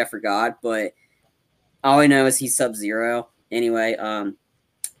movie. I forgot, but all I know is he's Sub-Zero. Anyway,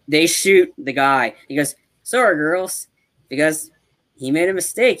 they shoot the guy. He goes, "Sorry, girls," because he made a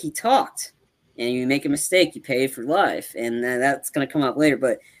mistake. He talked, and you make a mistake, you pay for life, and that's going to come up later.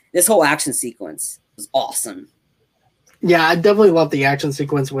 But this whole action sequence was awesome. Yeah, I definitely love the action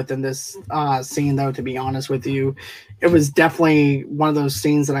sequence within this scene, though, to be honest with you. It was definitely one of those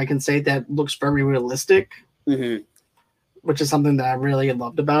scenes that I can say that looks very realistic, which is something that I really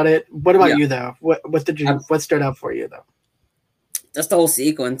loved about it. What about you, though? What stood out for you, though? Just the whole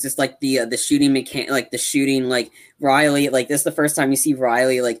sequence, just like the shooting like the shooting, like Riley, like this is the first time you see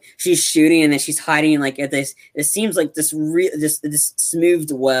Riley, like she's shooting and then she's hiding like at this. It seems like this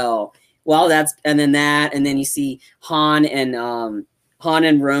smoothed well. Well, and then you see Han and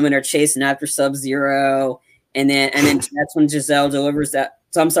Roman are chasing after Sub-Zero, and then that's when Giselle delivers that.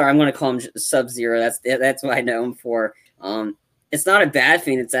 So I'm sorry, I'm going to call him Sub-Zero. That's what I know him for. It's not a bad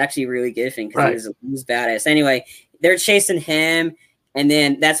thing. It's actually a really good thing because he was badass. Anyway, they're chasing him, and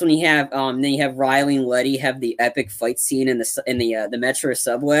then that's when you have Riley and Letty have the epic fight scene in the Metro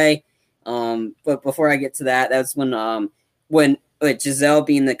subway. But before I get to that, that's when Giselle,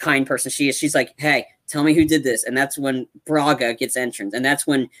 being the kind person she is, she's like, "Hey, tell me who did this," and that's when Braga gets entrance, and that's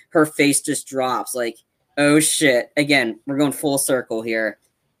when her face just drops. Like, oh shit! Again, we're going full circle here,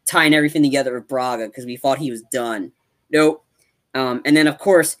 tying everything together with Braga because we thought he was done. Nope. And then of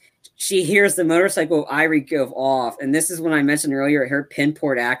course she hears the motorcycle of Ivory go off, and this is when I mentioned earlier her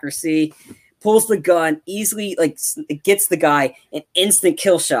pinpoint accuracy, pulls the gun easily, like gets the guy an instant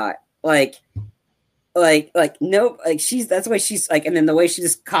kill shot, like nope, like that's the way she's like, and then the way she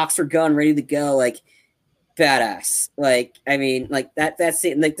just cocks her gun ready to go, like badass. Like I mean, like that's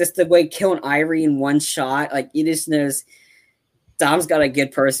it. Like just the way killing Ivory in one shot, like you just knows Dom's got a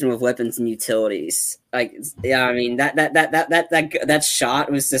good person with weapons and utilities. Like yeah, I mean that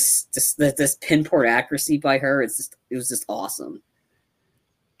shot was this pinpoint accuracy by her. It was just awesome.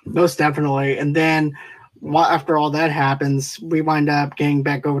 Most definitely. And then after all that happens, we wind up getting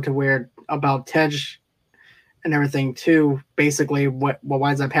back over to where about Tej and everything too. Basically, what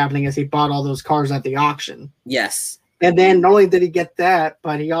winds up happening is he bought all those cars at the auction. Yes. And then not only did he get that,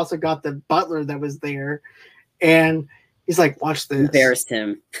 but he also got the butler that was there, and he's like, "Watch this." Embarrassed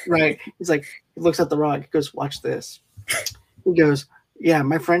him. Right. He's like, he looks at the rug. He goes, "Watch this." He goes, "Yeah,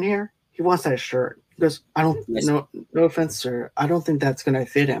 my friend here, he wants that shirt." He goes, "I don't. No offense, sir. I don't think that's gonna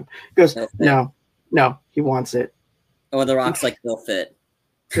fit him." He goes, "No, he wants it." Oh, the Rock's like, "He'll fit.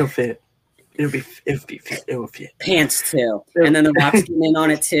 He'll fit. It'll fit. Pants too." And then the Rock's getting in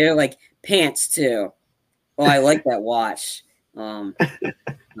on it too, like pants too. Oh, I like that watch.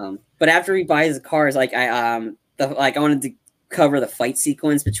 But after he buys the cars, like I wanted to cover the fight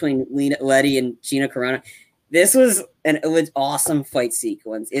sequence between Letty and Gina Carano. This was an awesome fight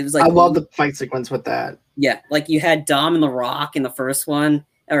sequence. It was like, I love the fight sequence with that. Yeah, like you had Dom and The Rock in the first one,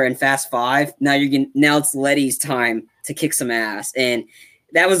 or in Fast 5. Now it's Letty's time to kick some ass, and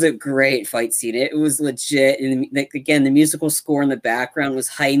that was a great fight scene. It was legit, and again, the musical score in the background was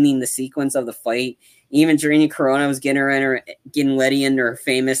heightening the sequence of the fight. Even Gina Carano was getting Letty in her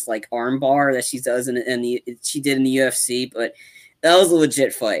famous like arm bar that she does she did in the UFC, but that was a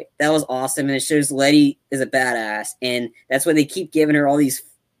legit fight. That was awesome, and it shows Letty is a badass, and that's why they keep giving her all these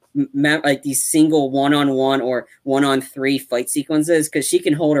like these single 1-on-1 or 1-on-3 fight sequences because she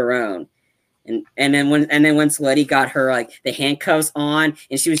can hold her own. And then once Letty got her like the handcuffs on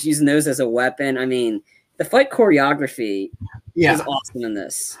and she was using those as a weapon, I mean, the fight choreography is awesome in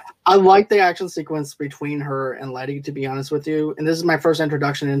this. I like the action sequence between her and Letty, to be honest with you. And this is my first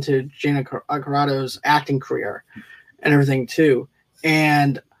introduction into Gina Carano's acting career and everything too.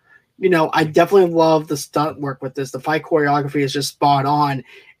 And, you know, I definitely love the stunt work with this. The fight choreography is just spot on.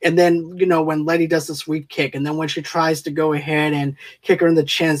 And then, you know, when Letty does the sweep kick, and then when she tries to go ahead and kick her in the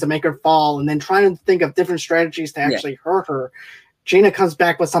chins to make her fall, and then trying to think of different strategies to actually hurt her, Gina comes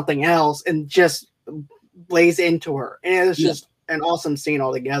back with something else and just lays into her. And it's just an awesome scene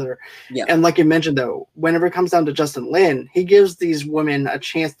altogether. Yeah. And like you mentioned, though, whenever it comes down to Justin Lin, he gives these women a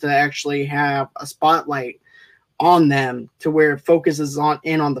chance to actually have a spotlight on them to where it focuses on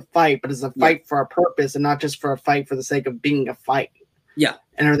the fight, but it's a fight for a purpose and not just for a fight for the sake of being a fight. Yeah.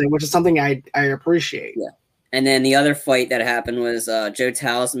 And everything, which is something I appreciate. Yeah. And then the other fight that happened was Joe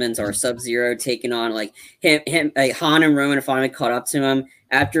Talisman's or Sub-Zero taking on like him like Han and Roman finally caught up to him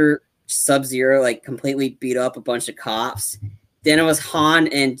after Sub-Zero like completely beat up a bunch of cops. Then it was Han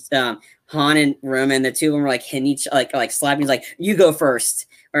and Roman. The two of them were like hitting each like slapping. He's like, "You go first."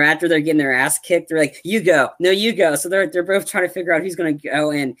 Or after they're getting their ass kicked, they're like, "You go, no, you go." So they're both trying to figure out who's going to go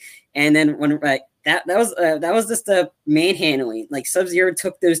in. And then when like that was just a manhandling. Like Sub-Zero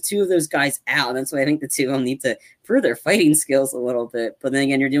took two of those guys out. And that's why I think the two of them need to prove their fighting skills a little bit. But then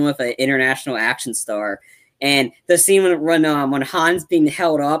again, you're dealing with an international action star. And the scene when Han's being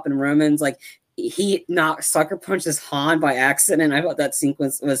held up and Roman's like he not sucker punches Han by accident. I thought that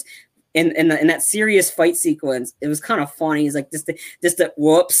sequence was in that serious fight sequence. It was kind of funny. He's like, just the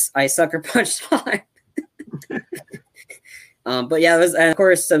whoops, I sucker punched Han. But yeah, it was, and of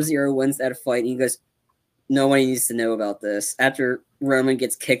course Sub-Zero wins that fight. And he goes, nobody needs to know about this. After Roman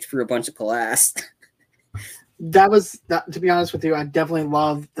gets kicked through a bunch of glass. To be honest with you, I definitely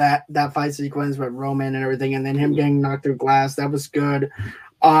loved that fight sequence with Roman and everything, and then him getting knocked through glass. That was good.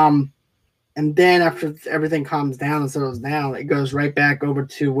 And then after everything calms down and settles down, it goes right back over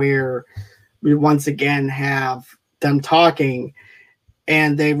to where we once again have them talking,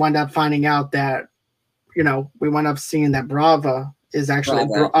 and they wind up finding out that, we wind up seeing that Braga is actually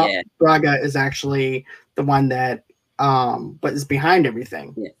the one that but is behind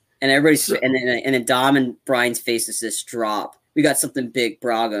everything. Yeah. And everybody's and then Dom and Brian's faces just drop. We got something big,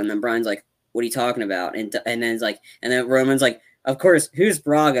 Braga, and then Brian's like, "What are you talking about?" And then it's like, and then Roman's like, "Of course, who's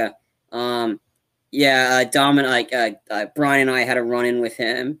Braga?" Dom and Brian and I had a run in with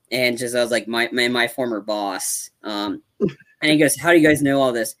him, and just I was like, my former boss. And he goes, "How do you guys know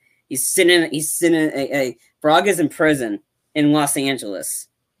all this?" He's sitting. Braga's in prison in Los Angeles,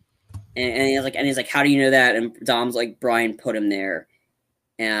 and he's like, "How do you know that?" And Dom's like, "Brian put him there."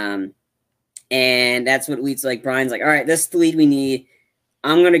 And that's what leads, like, Brian's like, all right, this is the lead we need.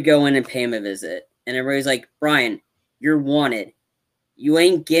 I'm going to go in and pay him a visit. And everybody's like, Brian, you're wanted. You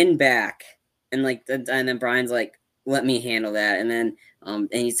ain't getting back. And then Brian's like, let me handle that. And then, and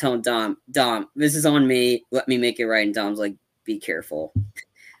he's telling Dom, this is on me. Let me make it right. And Dom's like, be careful.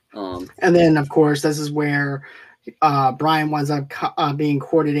 And then, of course, this is where Brian winds up being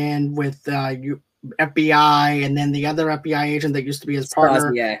courted in with FBI, and then the other FBI agent that used to be his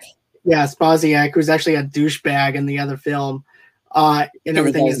partner. Spasiak, who's actually a douchebag in the other film. And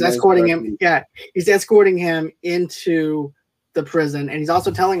everything is escorting him. Yeah, he's escorting him into the prison, and he's also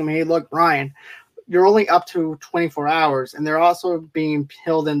telling him, hey, look, Brian, you're only up to 24 hours, and they're also being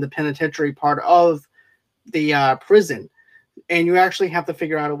held in the penitentiary part of the prison, and you actually have to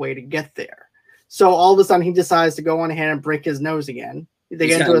figure out a way to get there. So all of a sudden, he decides to go on ahead and break his nose again. They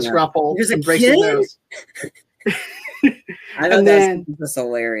get into a scruffle and break his nose. I thought that was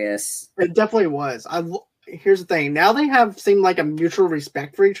hilarious. It definitely was. Here's the thing. Now they have seemed like a mutual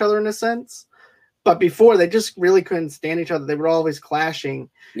respect for each other in a sense. But before, they just really couldn't stand each other. They were always clashing.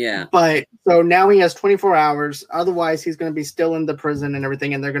 Yeah. But so now he has 24 hours. Otherwise, he's going to be still in the prison and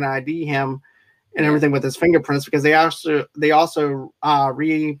everything, and they're going to ID him and everything with his fingerprints, because they also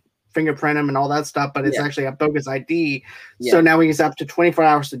fingerprint him and all that stuff, but it's actually a bogus ID. So now he's up to 24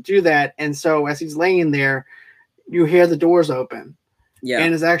 hours to do that. And so as he's laying there, you hear the doors open. Yeah.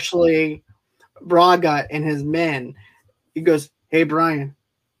 And it's actually Braga and his men. He goes, hey, Brian.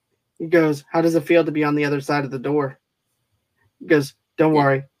 He goes, how does it feel to be on the other side of the door? He goes, don't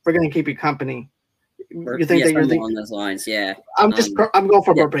worry. We're going to keep you company. You think that you're on those lines? Yeah. I'm going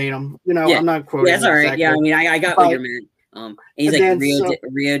for verbatim. I'm not quoting. Yeah, that's all right. Exactly. Yeah, I mean, I got what you meant. And he's like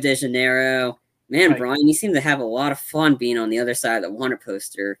Rio de Janeiro. Man, right. Brian, you seem to have a lot of fun being on the other side of the Wanted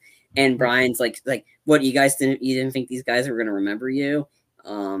poster. And Brian's like, what, you didn't think these guys were going to remember you?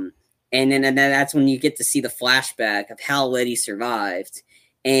 And then that's when you get to see the flashback of how Letty survived.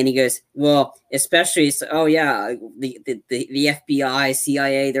 And he goes, well, especially, the FBI,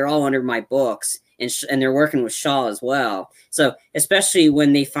 CIA, they're all under my books, and they're working with Shaw as well. So especially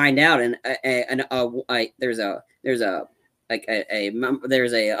when they find out, there's a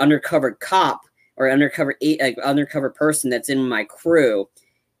undercover cop or undercover person that's in my crew,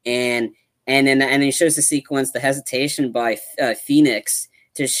 and he shows the sequence, the hesitation by Phoenix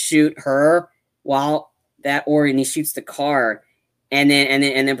to shoot her and he shoots the car, and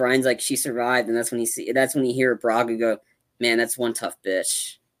then Brian's like, she survived, and that's when you hear Braga go, man, that's one tough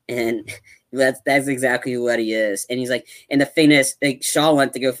bitch, and that's exactly who Letty is. And he's like, and the thing is, like, Shaw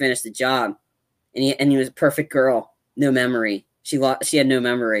went to go finish the job, and he was a perfect girl. No memory. She had no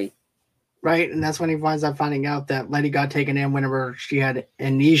memory. Right, and that's when he winds up finding out that Letty got taken in whenever she had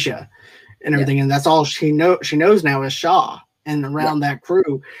amnesia and everything, and that's all she knows now is Shaw and around that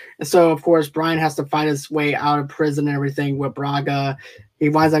crew. And so, of course, Brian has to fight his way out of prison and everything with Braga. He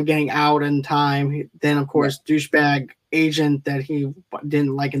winds up getting out in time. Then, of course, douchebag agent that he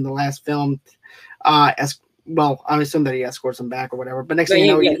didn't like in the last film, I assume that he escorts him back or whatever. But next thing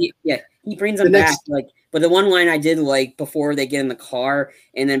you know, he brings him back. But the one line I did like before they get in the car,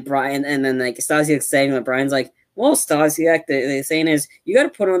 and then Brian, and then like Stasiak's saying that Brian's like, well, Stasiak, the saying is, you got to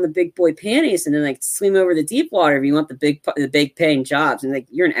put on the big boy panties and then like swim over the deep water if you want the big paying jobs. And like,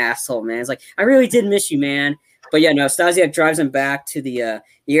 you're an asshole, man. It's like, I really did miss you, man. But yeah, no, Stasiak drives him back to the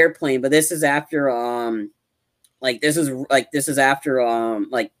airplane. But this is after Like this is after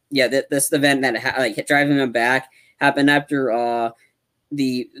this event that driving him back happened after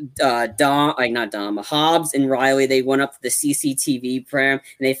Hobbs and Riley, they went up to the CCTV pram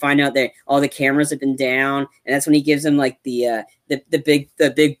and they find out that all the cameras have been down, and that's when he gives him like the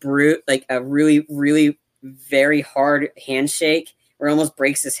big brute, like a really, really very hard handshake where it almost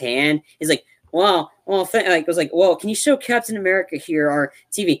breaks his hand. He's like, well, can you show Captain America here our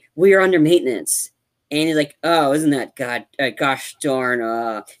TV? We are under maintenance. And he's like, oh, isn't that gosh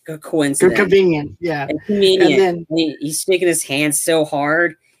darn coincidence? Convenient, yeah. And convenient. And then he's shaking his hand so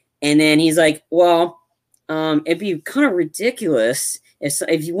hard, and then he's like, well, it'd be kind of ridiculous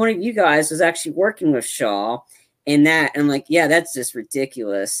if one of you guys was actually working with Shaw, and that. And I'm like, yeah, that's just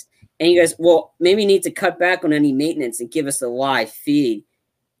ridiculous. And he goes, well, maybe you need to cut back on any maintenance and give us a live feed.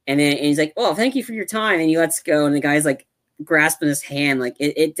 And he's like, well, thank you for your time. And he lets go, and the guy's like grasping his hand, like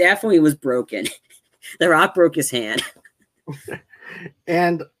it definitely was broken. The Rock broke his hand.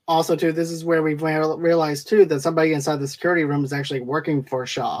 And also, too, this is where we've realized, too, that somebody inside the security room is actually working for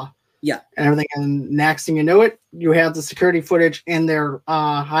Shaw. Yeah. And everything. And next thing you know it, you have the security footage in their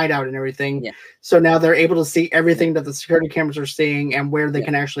hideout and everything. Yeah. So now they're able to see everything that the security cameras are seeing and where they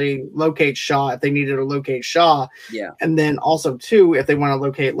can actually locate Shaw if they needed to locate Shaw. Yeah. And then also, too, if they want to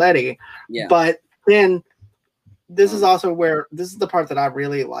locate Letty. Yeah. But then this is also where this is the part that I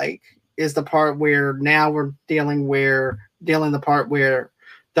really like. Is the part where now we're dealing the part where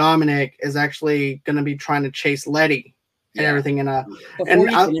Dominic is actually going to be trying to chase Letty and everything. Before we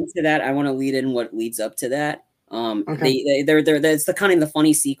get into that, I want to lead in what leads up to that. Okay. It's the kind of the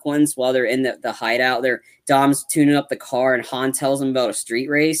funny sequence while they're in the hideout. Dom's tuning up the car, and Han tells him about a street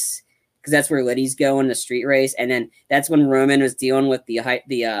race because that's where Letty's going, the street race. And then that's when Roman was dealing with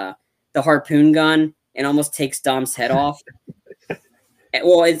the harpoon gun and almost takes Dom's head off.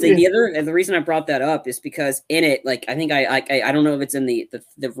 Well, it's like the reason I brought that up is because in it, like I think I don't know if it's in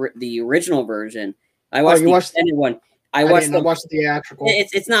the original version. I watched the extended one. I watched the theatrical.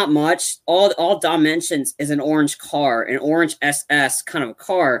 It's not much. All Dom mentions is an orange car, an orange SS kind of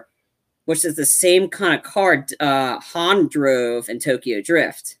car, which is the same kind of car Han drove in Tokyo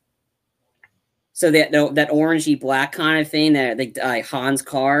Drift. So that orangey black kind of thing, that Han's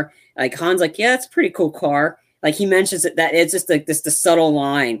car, like Han's like, yeah, it's a pretty cool car. Like he mentions that it's just like the subtle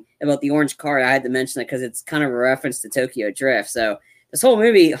line about the orange car. I had to mention it because it's kind of a reference to Tokyo Drift. So this whole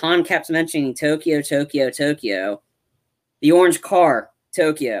movie, Han kept mentioning Tokyo, the orange car,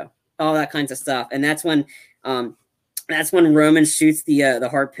 Tokyo, all that kinds of stuff. And that's when Roman shoots the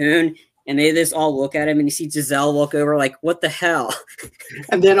harpoon, and they just all look at him, and you see Giselle look over like, what the hell?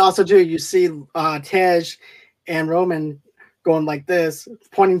 And then also too, you see Tej and Roman going like this,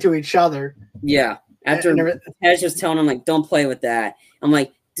 pointing to each other. Yeah. After Tej was telling him, like, don't play with that. I'm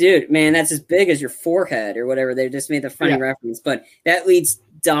like, dude, man, that's as big as your forehead or whatever. They just made the funny reference. But that leads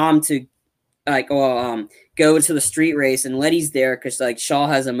Dom to, like, go to the street race. And Letty's there because, like, Shaw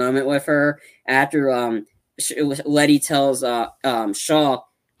has a moment with her after Letty tells Shaw,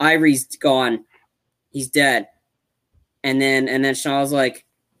 Ivory's gone. He's dead. And then Shaw's like,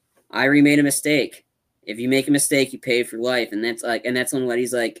 Ivory made a mistake. If you make a mistake, you pay for life. And that's when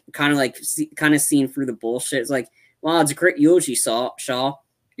Letty's like, kind of seeing through the bullshit. It's like, well, it's a great eulogy, Shaw. Are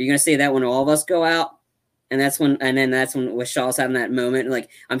you going to say that when all of us go out? And that's when with Shaw's having that moment. Like,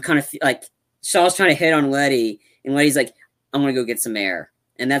 I'm kind of like, Shaw's trying to hit on Letty, and Letty's like, I'm going to go get some air.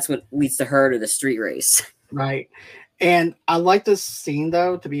 And that's what leads to her to the street race. Right. And I like this scene,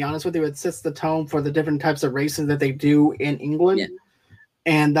 though, to be honest with you. It sets the tone for the different types of races that they do in England. Yeah.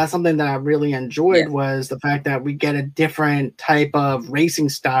 And that's something that I really enjoyed was the fact that we get a different type of racing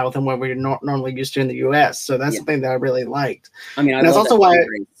style than what we're normally used to in the U.S. So that's something that I really liked. I mean, that's also why,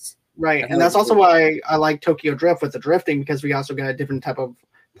 right? And that's also why I like Tokyo Drift with the drifting, because we also got a different type of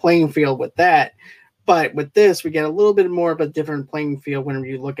playing field with that. But with this, we get a little bit more of a different playing field whenever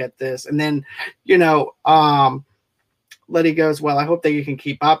you look at this. And then, Letty goes, well, I hope that you can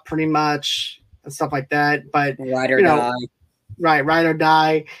keep up pretty much and stuff like that. But ride or die. Right, ride or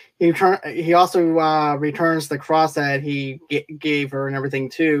die. He also returns the cross that he gave her and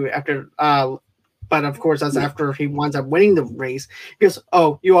everything too. After, but of course, that's after he winds up winning the race. He goes,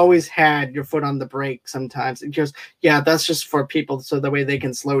 "Oh, you always had your foot on the brake sometimes." He goes, "Yeah, that's just for people so that way they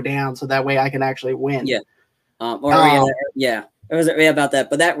can slow down, so that way I can actually win." Yeah, It was about that.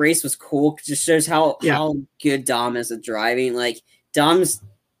 But that race was cool. It just shows how good Dom is at driving. Like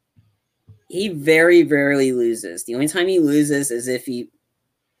he very rarely loses. The only time he loses is if he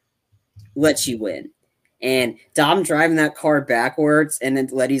lets you win. And Dom driving that car backwards, and then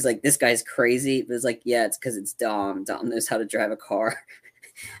Letty's like, "This guy's crazy." But it's like, yeah, it's because it's Dom. Dom knows how to drive a car.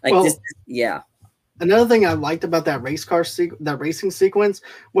 Another thing I liked about that that racing sequence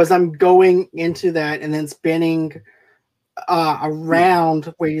was I'm going into that and then spinning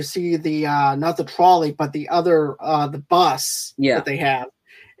around where you see the not the trolley but the other the bus that they have,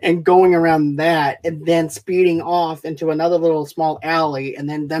 and going around that and then speeding off into another little small alley and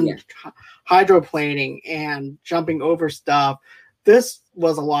then them hydroplaning and jumping over stuff. This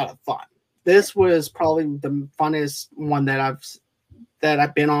was a lot of fun. This was probably the funnest one that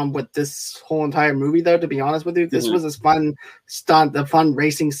I've been on with this whole entire movie, though, to be honest with you. This was a fun stunt, the fun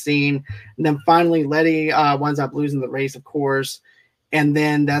racing scene. And then finally Letty winds up losing the race, of course. And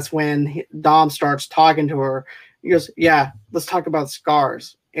then that's when Dom starts talking to her. He goes, yeah, let's talk about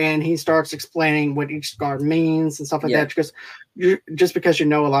scars. And he starts explaining what each scar means and stuff like that. Because just because you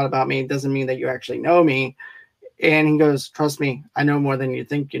know a lot about me doesn't mean that you actually know me. And he goes, trust me, I know more than you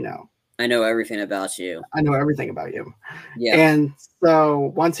think you know. I know everything about you. I know everything about you. Yeah. And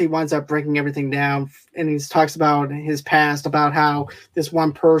so once he winds up breaking everything down and he talks about his past, about how this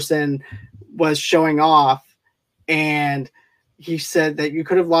one person was showing off and he said that you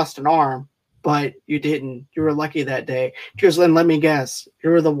could have lost an arm, but you didn't. You were lucky that day. He goes, let me guess.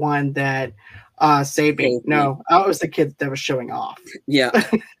 You were the one that saved me. No, I was the kid that was showing off. Yeah.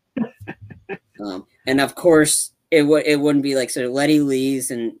 And of course, it wouldn't be like, so Letty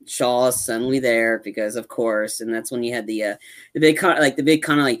leaves and Shaw's suddenly there because of course, and that's when you had the big kind of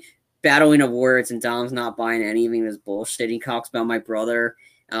like battling of words, and Dom's not buying anything of his bullshit. He talks about my brother.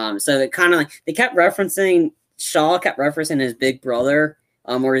 So it kind of like they kept referencing Shaw kept referencing his big brother,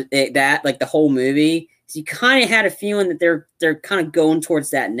 or that like the whole movie. So you kind of had a feeling that they're kind of going towards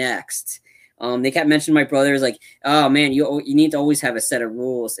that next. They kept mentioning my brother is like, oh man, you need to always have a set of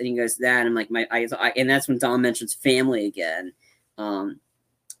rules, and he goes that, and I'm like and that's when Dom mentions family again, and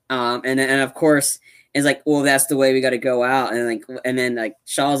of course it's like, well, that's the way we got to go out, and then like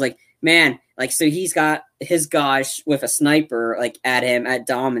Shaw's like, man, like so he's got his guy with a sniper like at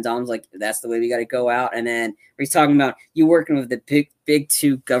Dom, and Dom's like, that's the way we got to go out, and then he's talking about you working with the big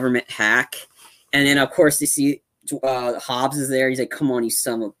two government hack, and then of course you see Hobbs is there. He's like, come on, you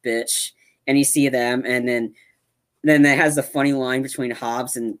son of a bitch. And you see them, and then that has the funny line between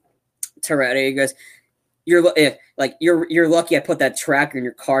Hobbs and Toretto. He goes, "You're lucky I put that tracker in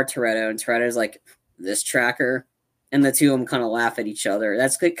your car, Toretto." And Toretto's like, "This tracker," and the two of them kind of laugh at each other.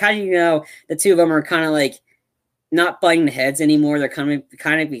 That's kind of the two of them are kind of like not butting heads anymore. They're kind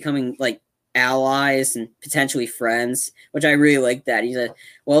of becoming like allies and potentially friends, which I really like that. He's like,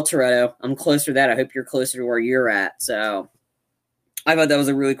 "Well, Toretto, I'm closer to that. I hope you're closer to where you're at." So I thought that was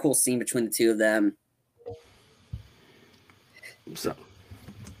a really cool scene between the two of them. So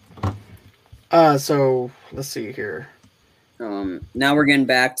let's see here. Now we're getting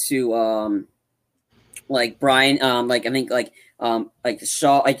back to like Brian, I think like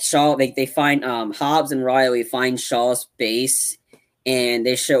Shaw, they find Hobbs and Riley find Shaw's base, and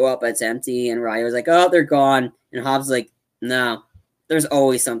they show up. It's empty, and Riley's like, "Oh, they're gone," and Hobbs is like, "No. There's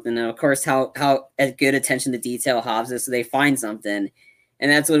always something." And of course, how good attention to detail Hobbs is, so they find something, and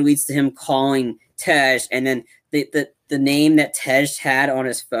that's what leads to him calling Tej. And then the name that Tej had on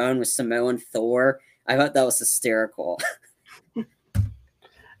his phone was Samoan Thor. I thought that was hysterical.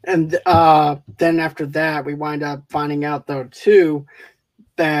 And then after that, we wind up finding out though too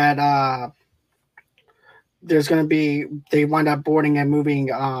that there's going to be, they wind up boarding and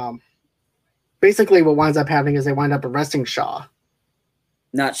moving. Basically, what winds up happening is they wind up arresting Shaw.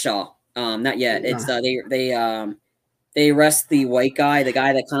 Not Shaw. Not yet. It's they arrest the white guy, the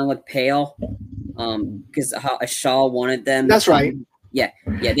guy that kind of looked pale, because Shaw wanted them. That's right. Yeah.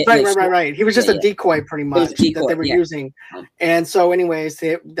 Right. He was just a decoy, pretty much, that they were using. And so, anyways,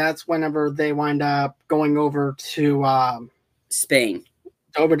 that's whenever they wind up going over to Spain.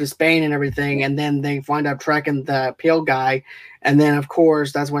 Over to Spain and everything, and then they wind up tracking the pale guy, and then of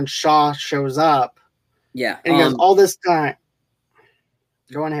course that's when Shaw shows up. Yeah. And he goes, all this time.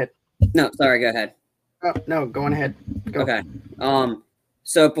 Go on ahead. No, sorry, go ahead. Oh, no, go on ahead. Go. Okay.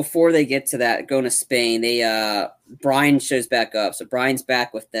 So before they get to that, going to Spain, Brian shows back up. So Brian's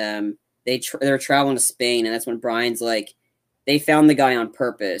back with them. They're traveling to Spain, and that's when Brian's like, they found the guy on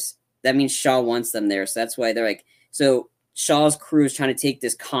purpose. That means Shaw wants them there. So that's why they're like, so Shaw's crew is trying to take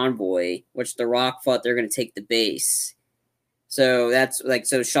this convoy, which The Rock thought they're going to take the base. So that's like,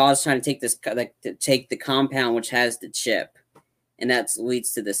 so Shaw's trying to take this, like, to take the compound, which has the chip. And that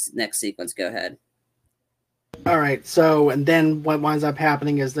leads to this next sequence. Go ahead. All right. So, and then what winds up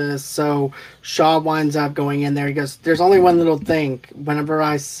happening is this. So Shaw winds up going in there. He goes, there's only one little thing.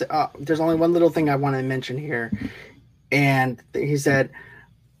 There's only one little thing I want to mention here. And he said,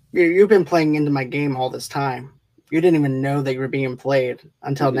 you've been playing into my game all this time. You didn't even know that you were being played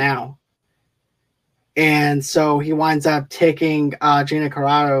until now. And so he winds up taking Gina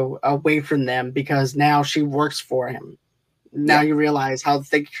Carano away from them because now she works for him. Now you realize how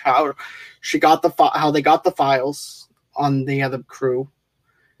she got how they got the files on the other crew.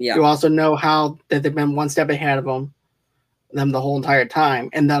 Yeah. You also know how that they've been one step ahead of them the whole entire time,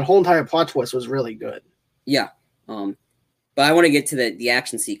 and that whole entire plot twist was really good. Yeah. But I want to get to the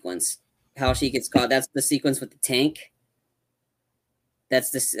action sequence. How she gets caught. That's the sequence with the tank.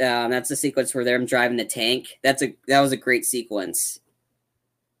 That's the sequence where they're driving the tank. That was a great sequence.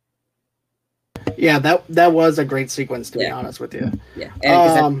 Yeah, that was a great sequence, to be honest with you. Yeah.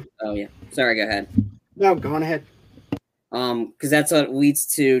 Oh yeah. Sorry, go ahead. No, go on ahead. Because that's what leads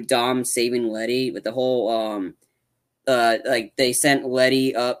to Dom saving Letty with the whole like they sent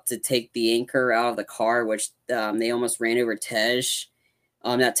Letty up to take the anchor out of the car, which they almost ran over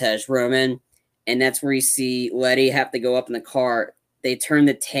Roman, and that's where you see Letty have to go up in the car. They turn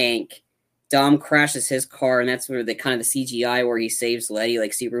the tank. Dom crashes his car, and that's where the kind of the CGI where he saves Letty,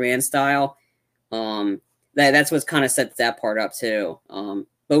 like Superman style. That's what's kind of sets that part up too.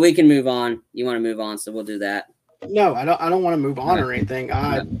 But we can move on. You want to move on, so we'll do that. No, I don't want to move on or anything,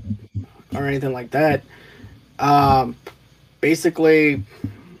 or anything like that. Basically,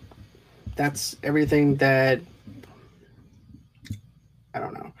 that's everything that I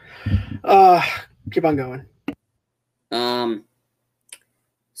don't know. Keep on going.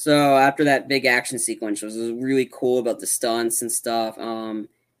 So after that big action sequence, which was really cool about the stunts and stuff.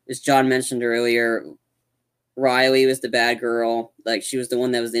 As John mentioned earlier, Riley was the bad girl. Like, she was the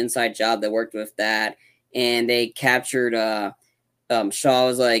one that was the inside job that worked with that. And they captured Shaw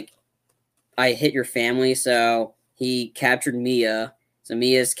was like, I hit your family, so he captured Mia. So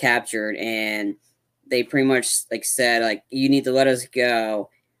Mia's captured, and they pretty much like said, like, you need to let us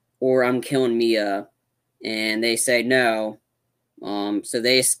go or I'm killing Mia. And they say no. So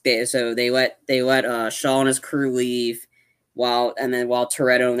they let Shaw and his crew leave while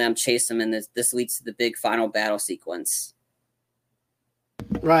Toretto and them chase them, and this leads to the big final battle sequence.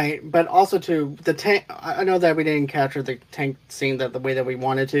 Right, but also too the tank. I know that we didn't capture the tank scene the way that we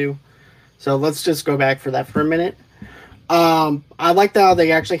wanted to, so let's just go back for that for a minute. I liked how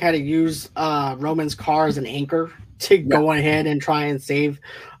they actually had to use Roman's car as an anchor to go ahead and try and save,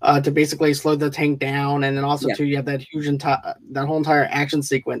 to basically slow the tank down, and then also too you have that huge that whole entire action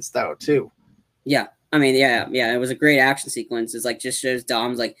sequence though too. Yeah, I mean, yeah, it was a great action sequence. It's like just shows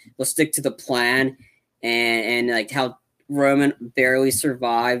Dom's like, we'll stick to the plan, and like how Roman barely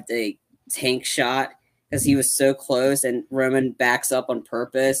survived a tank shot because he was so close, and Roman backs up on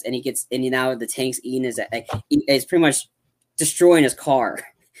purpose, and now the tank's eating his, like, it's pretty much destroying his car,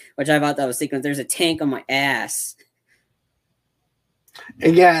 which I thought that was sequence. There's a tank on my ass.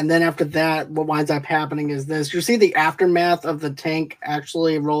 And yeah, and then after that, what winds up happening is this. You see the aftermath of the tank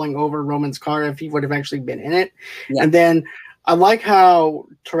actually rolling over Roman's car if he would have actually been in it. Yeah. And then I like how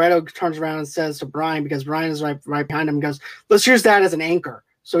Toretto turns around and says to Brian, because Brian is right behind him, goes, let's use that as an anchor.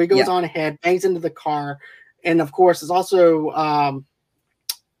 So he goes on ahead, bangs into the car. And of course, it's also,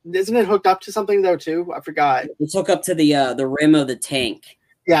 isn't it hooked up to something though too? I forgot. It's hooked up to the rim of the tank.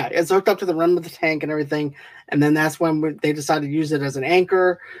 Yeah, it's hooked up to the rim of the tank and everything. And then that's when they decide to use it as an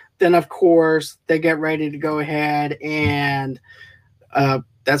anchor. Then, of course, they get ready to go ahead, and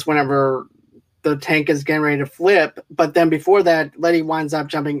that's whenever the tank is getting ready to flip. But then before that, Letty winds up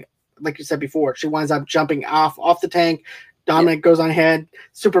jumping, like you said before, she winds up jumping off the tank. Dominic goes on ahead.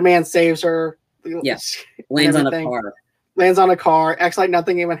 Superman saves her. Yes, lands on a car. Lands on a car. Acts like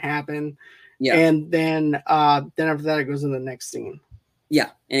nothing even happened. Yeah, and then after that, it goes in the next scene.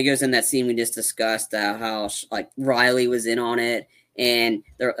 Yeah, and it goes in that scene we just discussed, how like Riley was in on it, and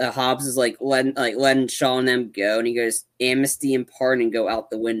Hobbs is like letting Shaw and them go, and he goes, amnesty and pardon go out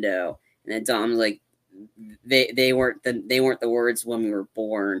the window, and then Dom's like, they weren't the words when we were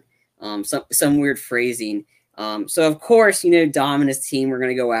born, some weird phrasing. So of course, Dom and his team were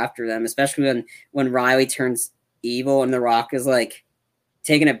gonna go after them, especially when Riley turns evil, and The Rock is like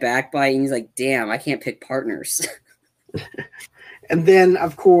taken aback by it, and he's like, damn, I can't pick partners. And then,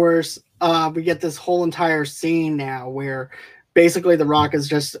 of course, we get this whole entire scene now where basically The Rock is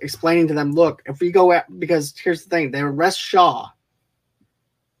just explaining to them, look, if we go at, because here's the thing, they arrest Shaw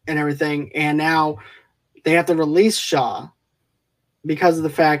and everything, and now they have to release Shaw because of the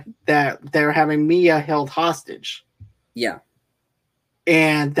fact that they're having Mia held hostage. Yeah.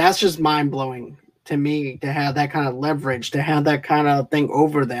 And that's just mind-blowing to me, to have that kind of leverage, to have that kind of thing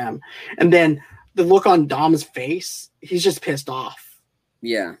over them. And then the look on Dom's face, he's just pissed off.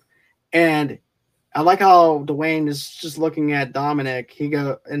 Yeah. And I like how Dwayne is just looking at Dominic.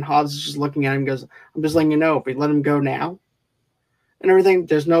 And Hobbs is just looking at him and goes, I'm just letting you know, if we let him go now, and everything.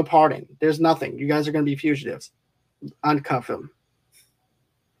 There's no pardon. There's nothing. You guys are going to be fugitives. Uncuff him.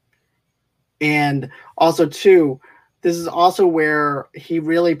 And also, too, this is also where he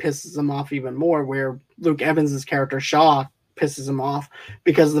really pisses him off even more, where Luke Evans' character, Shaw, pisses him off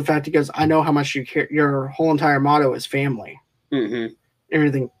because of the fact he goes, I know how much you care. Your whole entire motto is family. Mm-hmm.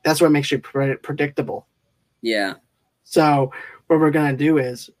 Everything. That's what makes you predictable. Yeah. So what we're going to do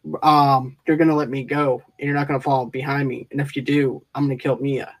is you're going to let me go, and you're not going to fall behind me. And if you do, I'm going to kill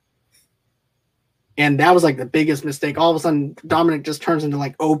Mia. And that was like the biggest mistake. All of a sudden, Dominic just turns into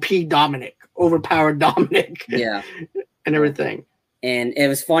like OP Dominic, overpowered Dominic. Yeah. And everything. And it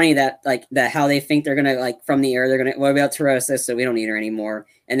was funny that how they think they're gonna, like, from the air, they're gonna, what about Terosa? So we don't need her anymore.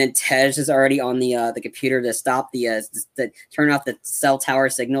 And then Tej is already on the computer to stop the turn off the cell tower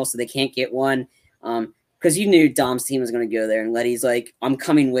signal so they can't get one. Because you knew Dom's team was gonna go there, and Letty's like, I'm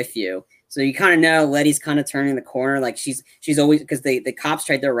coming with you. So you kind of know Letty's kind of turning the corner. Like she's always, because the cops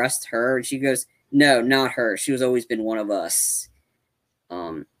tried to arrest her, and she goes, no, not her. She was always been one of us.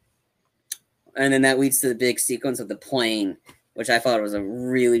 And then that leads to the big sequence of the plane, which I thought was a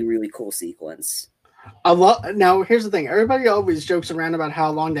really, really cool sequence. Now, here's the thing. Everybody always jokes around about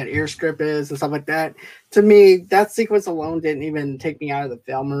how long that airstrip is and stuff like that. To me, that sequence alone didn't even take me out of the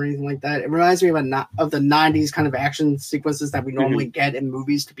film or anything like that. It reminds me of the 90s kind of action sequences that we normally get in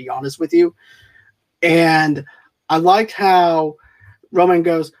movies, to be honest with you. And I liked how Roman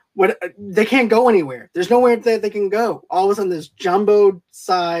goes, they can't go anywhere. There's nowhere that they can go. All of a sudden, this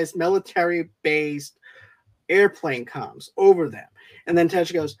jumbo-sized, military-based airplane comes over them. And then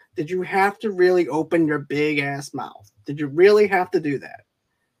Tej goes, did you have to really open your big-ass mouth? Did you really have to do that?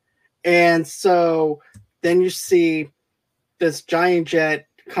 And so then you see this giant jet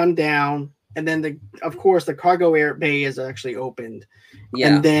come down, and then, of course, the cargo air bay is actually opened.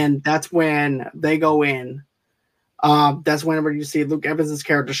 Yeah. And then that's when they go in. That's whenever you see Luke Evans'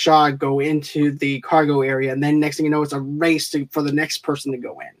 character Shaw go into the cargo area, and then next thing you know, it's a race for the next person to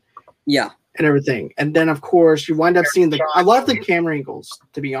go in. Yeah, and everything, and then of course you wind up seeing I love the camera angles,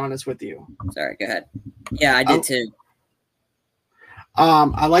 to be honest with you. Sorry, go ahead. Yeah, I did too.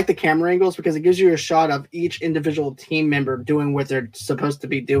 I like the camera angles because it gives you a shot of each individual team member doing what they're supposed to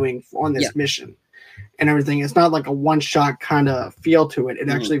be doing on this mission, and everything. It's not like a one-shot kind of feel to it. It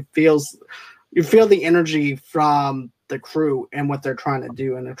actually feels. You feel the energy from the crew and what they're trying to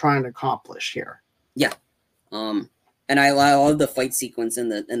do and they're trying to accomplish here. Yeah. And I love the fight sequence in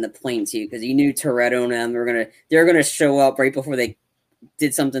the plane too, because you knew Toretto and them they're gonna show up right before they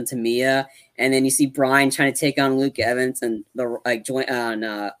did something to Mia, and then you see Brian trying to take on Luke Evans and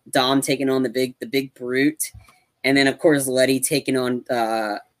Dom taking on the big brute, and then of course Letty taking on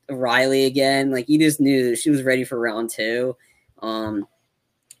Riley again. Like you just knew that she was ready for round two. And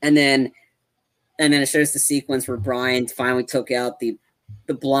then it shows the sequence where Brian finally took out the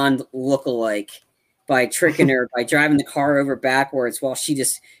blonde lookalike by tricking her, by driving the car over backwards while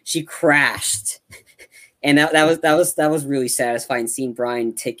she crashed. And that was really satisfying seeing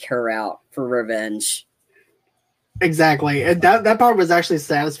Brian take her out for revenge. Exactly. And that part was actually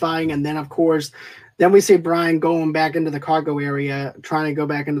satisfying. And then of course, then we see Brian going back into the cargo area, trying to go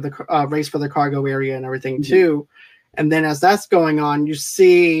back into the race for the cargo area and everything too. And then as that's going on, you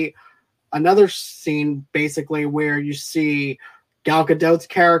see another scene basically where you see Gal Gadot's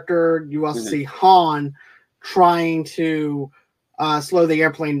character. You also see Han trying to slow the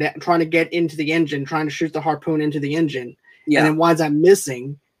airplane down, trying to get into the engine, trying to shoot the harpoon into the engine. Yeah. And then winds up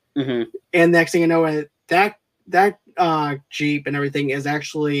missing. And next thing you know, that Jeep and everything is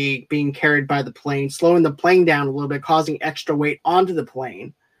actually being carried by the plane, slowing the plane down a little bit, causing extra weight onto the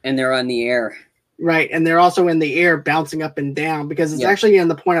plane. And they're on the air. Right, and they're also in the air bouncing up and down because it's actually in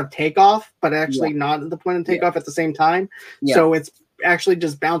the point of takeoff, but actually not at the point of takeoff at the same time. Yeah. So it's actually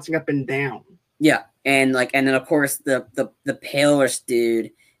just bouncing up and down. Yeah, and then of course the palest dude,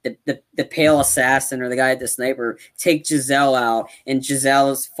 the pale assassin or the guy at the sniper take Giselle out, and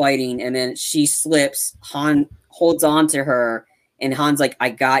Giselle is fighting, and then she slips. Han holds on to her, and Han's like, "I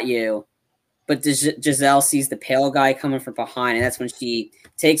got you," but Giselle sees the pale guy coming from behind, and that's when she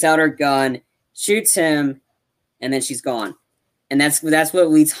takes out her gun, shoots him, and then she's gone. And that's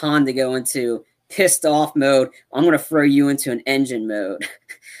what leads Han to go into pissed off mode. I'm going to throw you into an engine mode.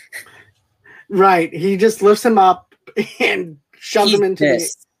 Right. He just lifts him up and shoves him into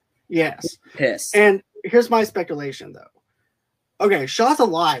pissed. Yes. Pissed. And here's my speculation, though. Okay, Shaw's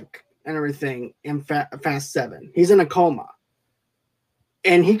alive and everything in Fast 7. He's in a coma.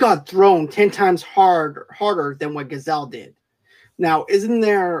 And he got thrown 10 times harder than what Gazelle did. Now, isn't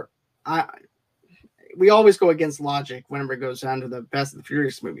there... we always go against logic whenever it goes down to the Fast and the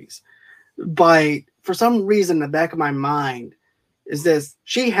Furious movies. But for some reason, in the back of my mind, is this: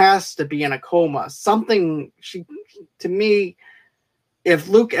 she has to be in a coma. Something to me, if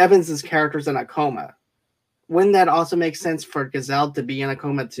Luke Evans' character's in a coma, wouldn't that also make sense for Gazelle to be in a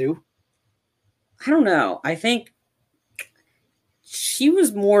coma too? I don't know. I think she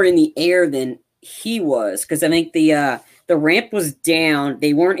was more in the air than he was, because I think the ramp was down.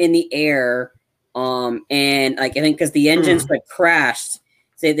 They weren't in the air. And like I think because the engines had crashed.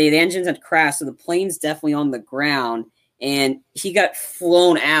 So the engines had crashed, so the plane's definitely on the ground, and he got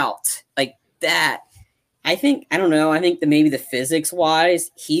flown out like that. I don't know. I think that maybe the physics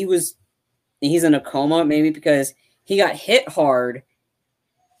wise, he's in a coma, maybe because he got hit hard.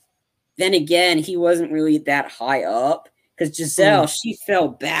 Then again, he wasn't really that high up, because Giselle, she fell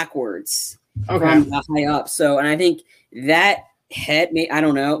backwards from high up. So, and I think that head, I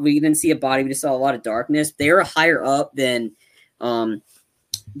don't know. We didn't see a body. We just saw a lot of darkness. They were higher up than that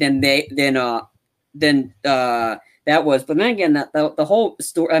was. But then again, the whole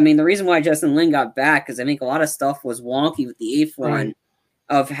story. I mean, the reason why Justin Lin got back, because I think a lot of stuff was wonky with the eighth one,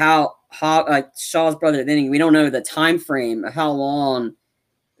 of how like Shaw's brother. Then we don't know the time frame of how long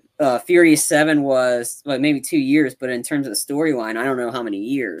Furious 7 was. Well, maybe 2 years, but in terms of the storyline, I don't know how many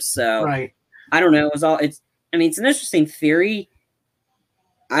years. So I don't know. It's an interesting theory.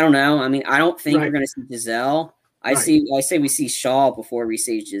 I don't know. I mean, I don't think we're going to see Giselle. I say we see Shaw before we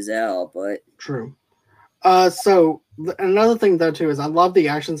see Giselle, but true. So another thing though too is I love the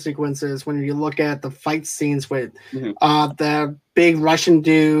action sequences when you look at the fight scenes with the big Russian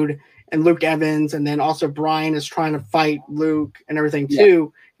dude and Luke Evans, and then also Brian is trying to fight Luke and everything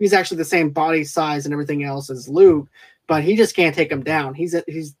too. He's actually the same body size and everything else as Luke, but he just can't take him down. He's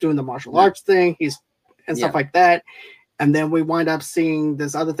doing the martial arts thing. And stuff like that. And then we wind up seeing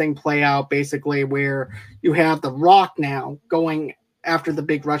this other thing play out, basically, where you have The Rock now going after the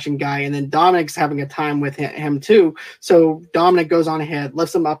big Russian guy, and then Dominic's having a time with him too. So Dominic goes on ahead,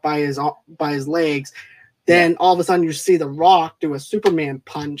 lifts him up by his legs. Then all of a sudden you see The Rock do a Superman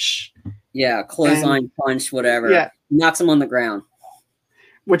punch. Yeah, clothesline punch, whatever. Yeah. Knocks him on the ground.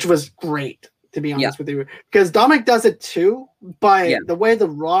 Which was great, to be honest with you. Because Dominic does it too, but the way The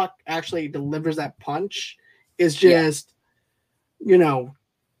Rock actually delivers that punch is just,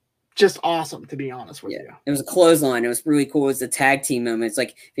 just awesome, to be honest with you. It was a clothesline. It was really cool. It was a tag team moment.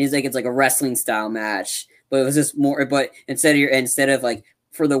 It feels like it's like a wrestling style match, but it was just more. But instead of like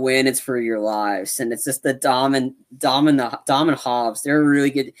for the win, it's for your lives, and it's just the Dom and Hobbs. They're really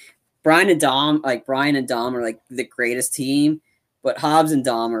good. Brian and Dom are like the greatest team, but Hobbs and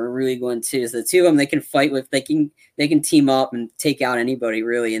Dom are really good too. So the two of them, they can fight with. They can team up and take out anybody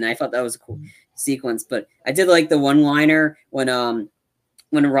really. And I thought that was a cool sequence. But I did like the one-liner when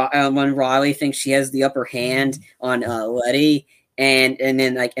Riley thinks she has the upper hand on Letty, and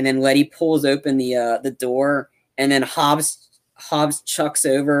then Letty pulls open the door, and then Hobbs chucks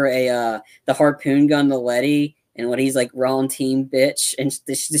over the harpoon gun to Letty, and what he's like, wrong team, bitch, and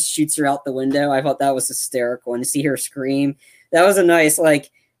just shoots her out the window. I thought that was hysterical, and to see her scream, that was a nice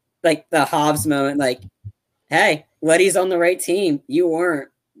like the Hobbs moment, like, hey, Letty's on the right team, you weren't.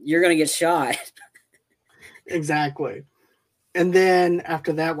 You're gonna get shot. Exactly. And then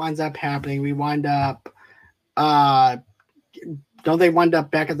after that winds up happening, we wind up don't they wind up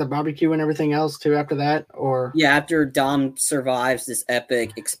back at the barbecue and everything else too after that? Or after Dom survives this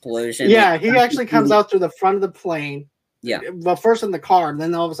epic explosion. He actually comes out through the front of the plane. Well, first in the car, and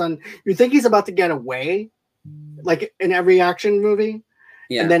then all of a sudden you think he's about to get away, like in every action movie.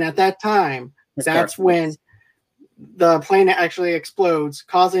 And then at that time, that's when the plane actually explodes,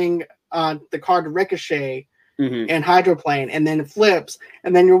 causing the car to ricochet and hydroplane, and then it flips,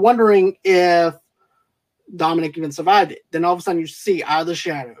 and then you're wondering if Dominic even survived it. Then all of a sudden you see out of the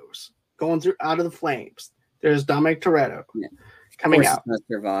shadows, going through out of the flames, there's Dominic Toretto coming out. He's gonna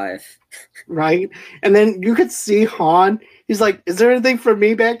survive. Right? And then you could see Han. He's like, is there anything for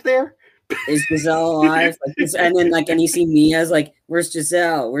me back there? Is Giselle alive? And then and you see Mia's like, where's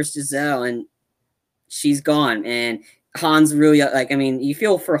Giselle? Where's Giselle? And she's gone. And Han's really you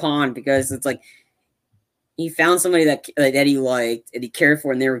feel for Han, because it's like he found somebody that he liked and he cared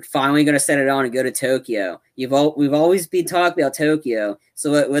for, and they were finally going to set it on and go to Tokyo. We've always been talking about Tokyo,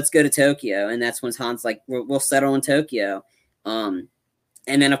 so let's go to Tokyo. And that's when Han's like, we'll settle in Tokyo. And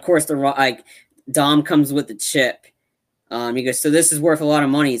then of course Dom comes with the chip. He goes, so this is worth a lot of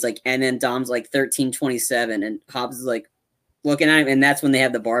money. He's like, and then Dom's like 1327, and Hobbs is like looking at him, and that's when they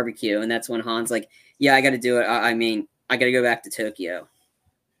have the barbecue, and that's when Han's like, yeah, I got to do it. I got to go back to Tokyo.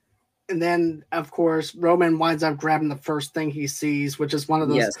 And then, of course, Roman winds up grabbing the first thing he sees, which is one of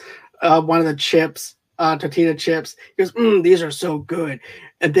those, one of the chips, tortilla chips. He goes, these are so good.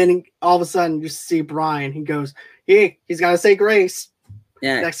 And then all of a sudden you see Brian. He goes, "Hey, he's got to say grace."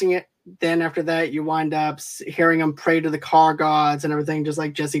 Yeah. Next thing then after that, you wind up hearing him pray to the car gods and everything, just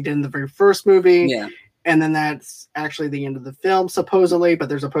like Jesse did in the very first movie. Yeah. And then that's actually the end of the film, supposedly, but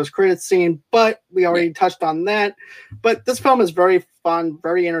there's a post-credits scene, but we already touched on that. But this film is very fun,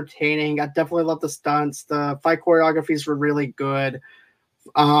 very entertaining. I definitely love the stunts. The fight choreographies were really good.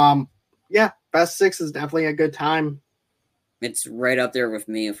 Fast 6 is definitely a good time. It's right up there with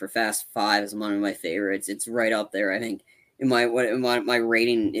me for Fast 5 is one of my favorites. It's right up there. I think my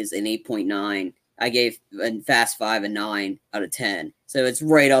rating is an 8.9. I gave Fast 5 a 9 out of 10. So it's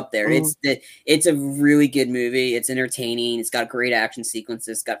right up there. Mm-hmm. It's a really good movie. It's entertaining. It's got great action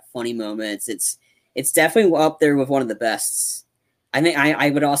sequences. It's got funny moments. It's definitely up there with one of the best. I think I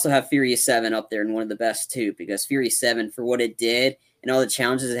would also have Furious 7 up there and one of the best too, because Furious 7, for what it did and all the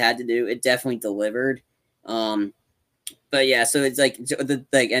challenges it had to do, it definitely delivered. But yeah, so it's like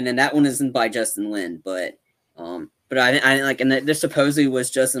and then that one isn't by Justin Lin, but I like, and this supposedly was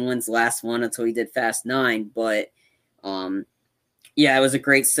Justin Lin's last one until he did Fast 9, but yeah, it was a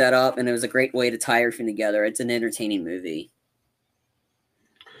great setup and it was a great way to tie everything together. It's an entertaining movie.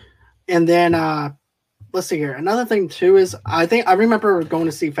 And then let's see here. Another thing too is I remember going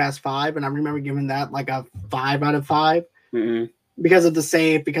to see Fast 5 and I remember giving that like a 5 out of 5. Mm-hmm. Because of the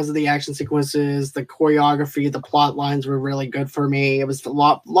save, because of the action sequences, the choreography, the plot lines were really good for me. It was a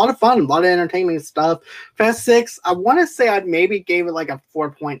lot of fun, a lot of entertaining stuff. Fast 6, I want to say I maybe gave it like a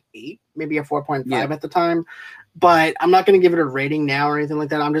 4.8, maybe a 4.5 at the time. But I'm not going to give it a rating now or anything like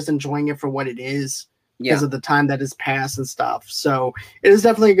that. I'm just enjoying it for what it is because of the time that has passed and stuff. So it is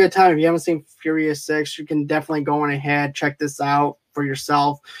definitely a good time. If you haven't seen Furious 6, you can definitely go on ahead, check this out for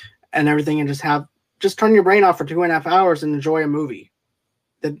yourself and everything, and just turn your brain off for 2.5 hours and enjoy a movie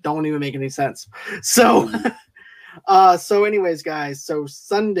that don't even make any sense. So, so anyways, guys, so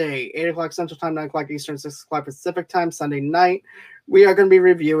Sunday, 8 o'clock Central Time, 9 o'clock Eastern, 6 o'clock Pacific Time, Sunday night, we are going to be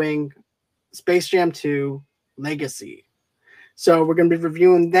reviewing Space Jam 2 Legacy. So we're going to be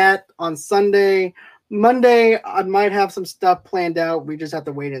reviewing that on Sunday. Monday, I might have some stuff planned out. We just have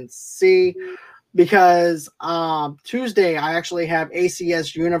to wait and see. Because Tuesday, I actually have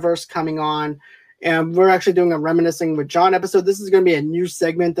ACS Universe coming on. And we're actually doing a Reminiscing with John episode. This is going to be a new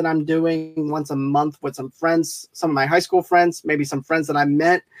segment that I'm doing once a month with some friends, some of my high school friends, maybe some friends that I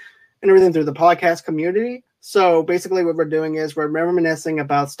met and everything through the podcast community. So basically what we're doing is we're reminiscing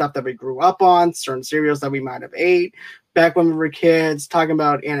about stuff that we grew up on, certain cereals that we might have ate back when we were kids, talking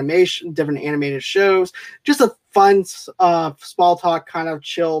about animation, different animated shows, just a fun, small talk, kind of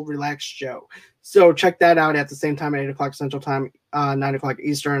chill, relaxed show. So check that out at the same time at 8 o'clock Central Time, 9 o'clock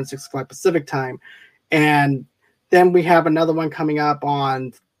Eastern, 6 o'clock Pacific Time. And then we have another one coming up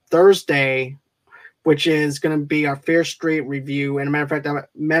on Thursday, which is going to be our Fear Street review. And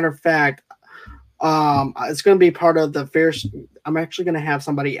matter of fact, it's going to be part of the Fear. I'm actually going to have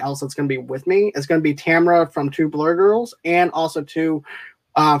somebody else that's going to be with me. It's going to be Tamara from Two Blur Girls and also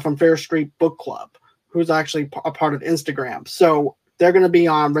from Fear Street Book Club, who's actually a part of Instagram. So they're going to be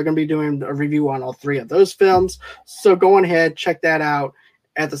on. We're going to be doing a review on all 3 of those films. So go on ahead, check that out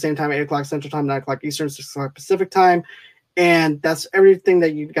at the same time, 8 o'clock Central Time, 9 o'clock Eastern, 6 o'clock Pacific Time. And that's everything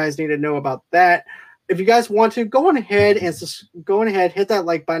that you guys need to know about that. If you guys want to, go on ahead, hit that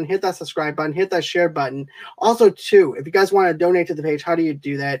like button, hit that subscribe button, hit that share button. Also, too, if you guys want to donate to the page, how do you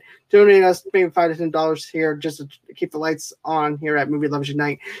do that? Donate us maybe $5 to $10 here just to keep the lights on here at Movie Lovers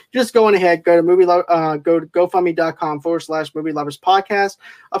Unite. Just go on ahead, go to GoFundMe.com/Movie Lovers Podcast.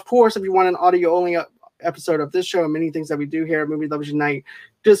 Of course, if you want an audio only episode of this show and many things that we do here at Movie Lovers Unite,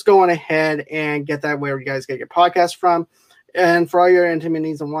 just go on ahead and get that where you guys get your podcast from. And for all your intimate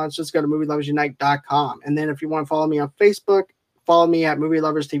needs and wants, just go to MovieLoversUnite.com. And then if you want to follow me on Facebook, follow me at Movie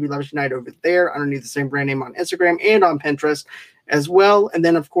Lovers TV Lovers Unite over there underneath the same brand name on Instagram and on Pinterest as well. And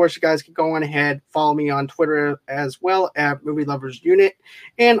then, of course, you guys can go on ahead, follow me on Twitter as well at Movie Lovers Unit.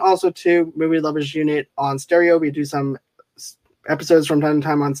 And also to Movie Lovers Unit on stereo. We do some episodes from time to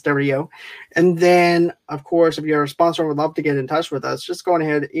time on stereo. And then, of course, if you're a sponsor and would love to get in touch with us, just go on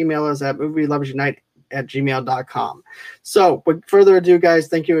ahead, email us at MovieLoversUnite@gmail.com. So with further ado, guys,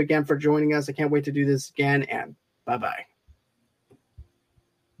 thank you again for joining us. I can't wait to do this again, and bye-bye.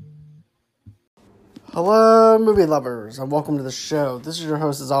 Hello, movie lovers, and welcome to the show. This is your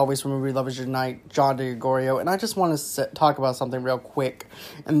host, as always, from Movie Lovers Unite, John DeGregorio, and I just want to talk about something real quick,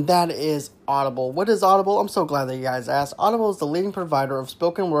 and that is Audible. What is Audible? I'm so glad that you guys asked. Audible is the leading provider of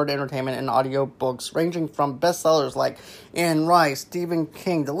spoken word entertainment and audio books, ranging from bestsellers like Anne Rice, Stephen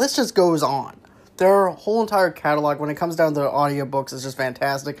King. The list just goes on. Their whole entire catalog, when it comes down to audiobooks, is just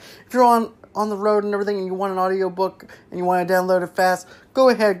fantastic. If you're on on the road and everything and you want an audiobook and you want to download it fast, go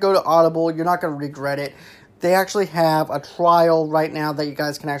ahead, go to Audible. You're not going to regret it. They actually have a trial right now that you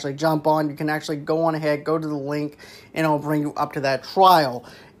guys can actually jump on. You can actually go on ahead, go to the link, and it'll bring you up to that trial.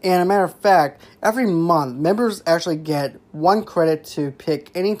 And a matter of fact, every month, members actually get 1 credit to pick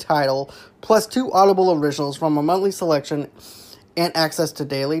any title, plus 2 Audible originals from a monthly selection, and access to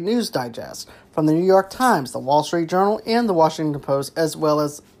daily news digests from the New York Times, the Wall Street Journal, and the Washington Post, as well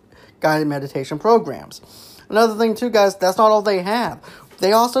as guided meditation programs. Another thing too, guys, that's not all they have.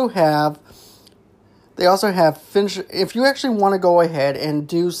 They also have if you actually want to go ahead and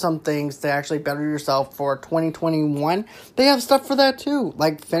do some things to actually better yourself for 2021, they have stuff for that too,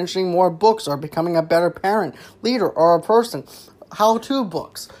 like finishing more books or becoming a better parent, leader, or a person. How-to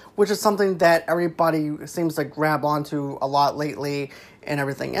books, which is something that everybody seems to grab onto a lot lately and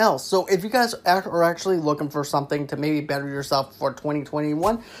everything else. So if you guys are actually looking for something to maybe better yourself for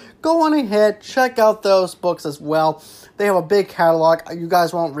 2021, go on ahead, check out those books as well. They have a big catalog. You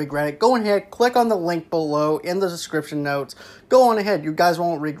guys won't regret it. Go ahead, click on the link below in the description notes. Go on ahead. You guys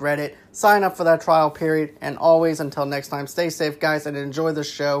won't regret it. Sign up for that trial period. And always, until next time, stay safe, guys, and enjoy the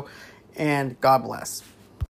show. And God bless.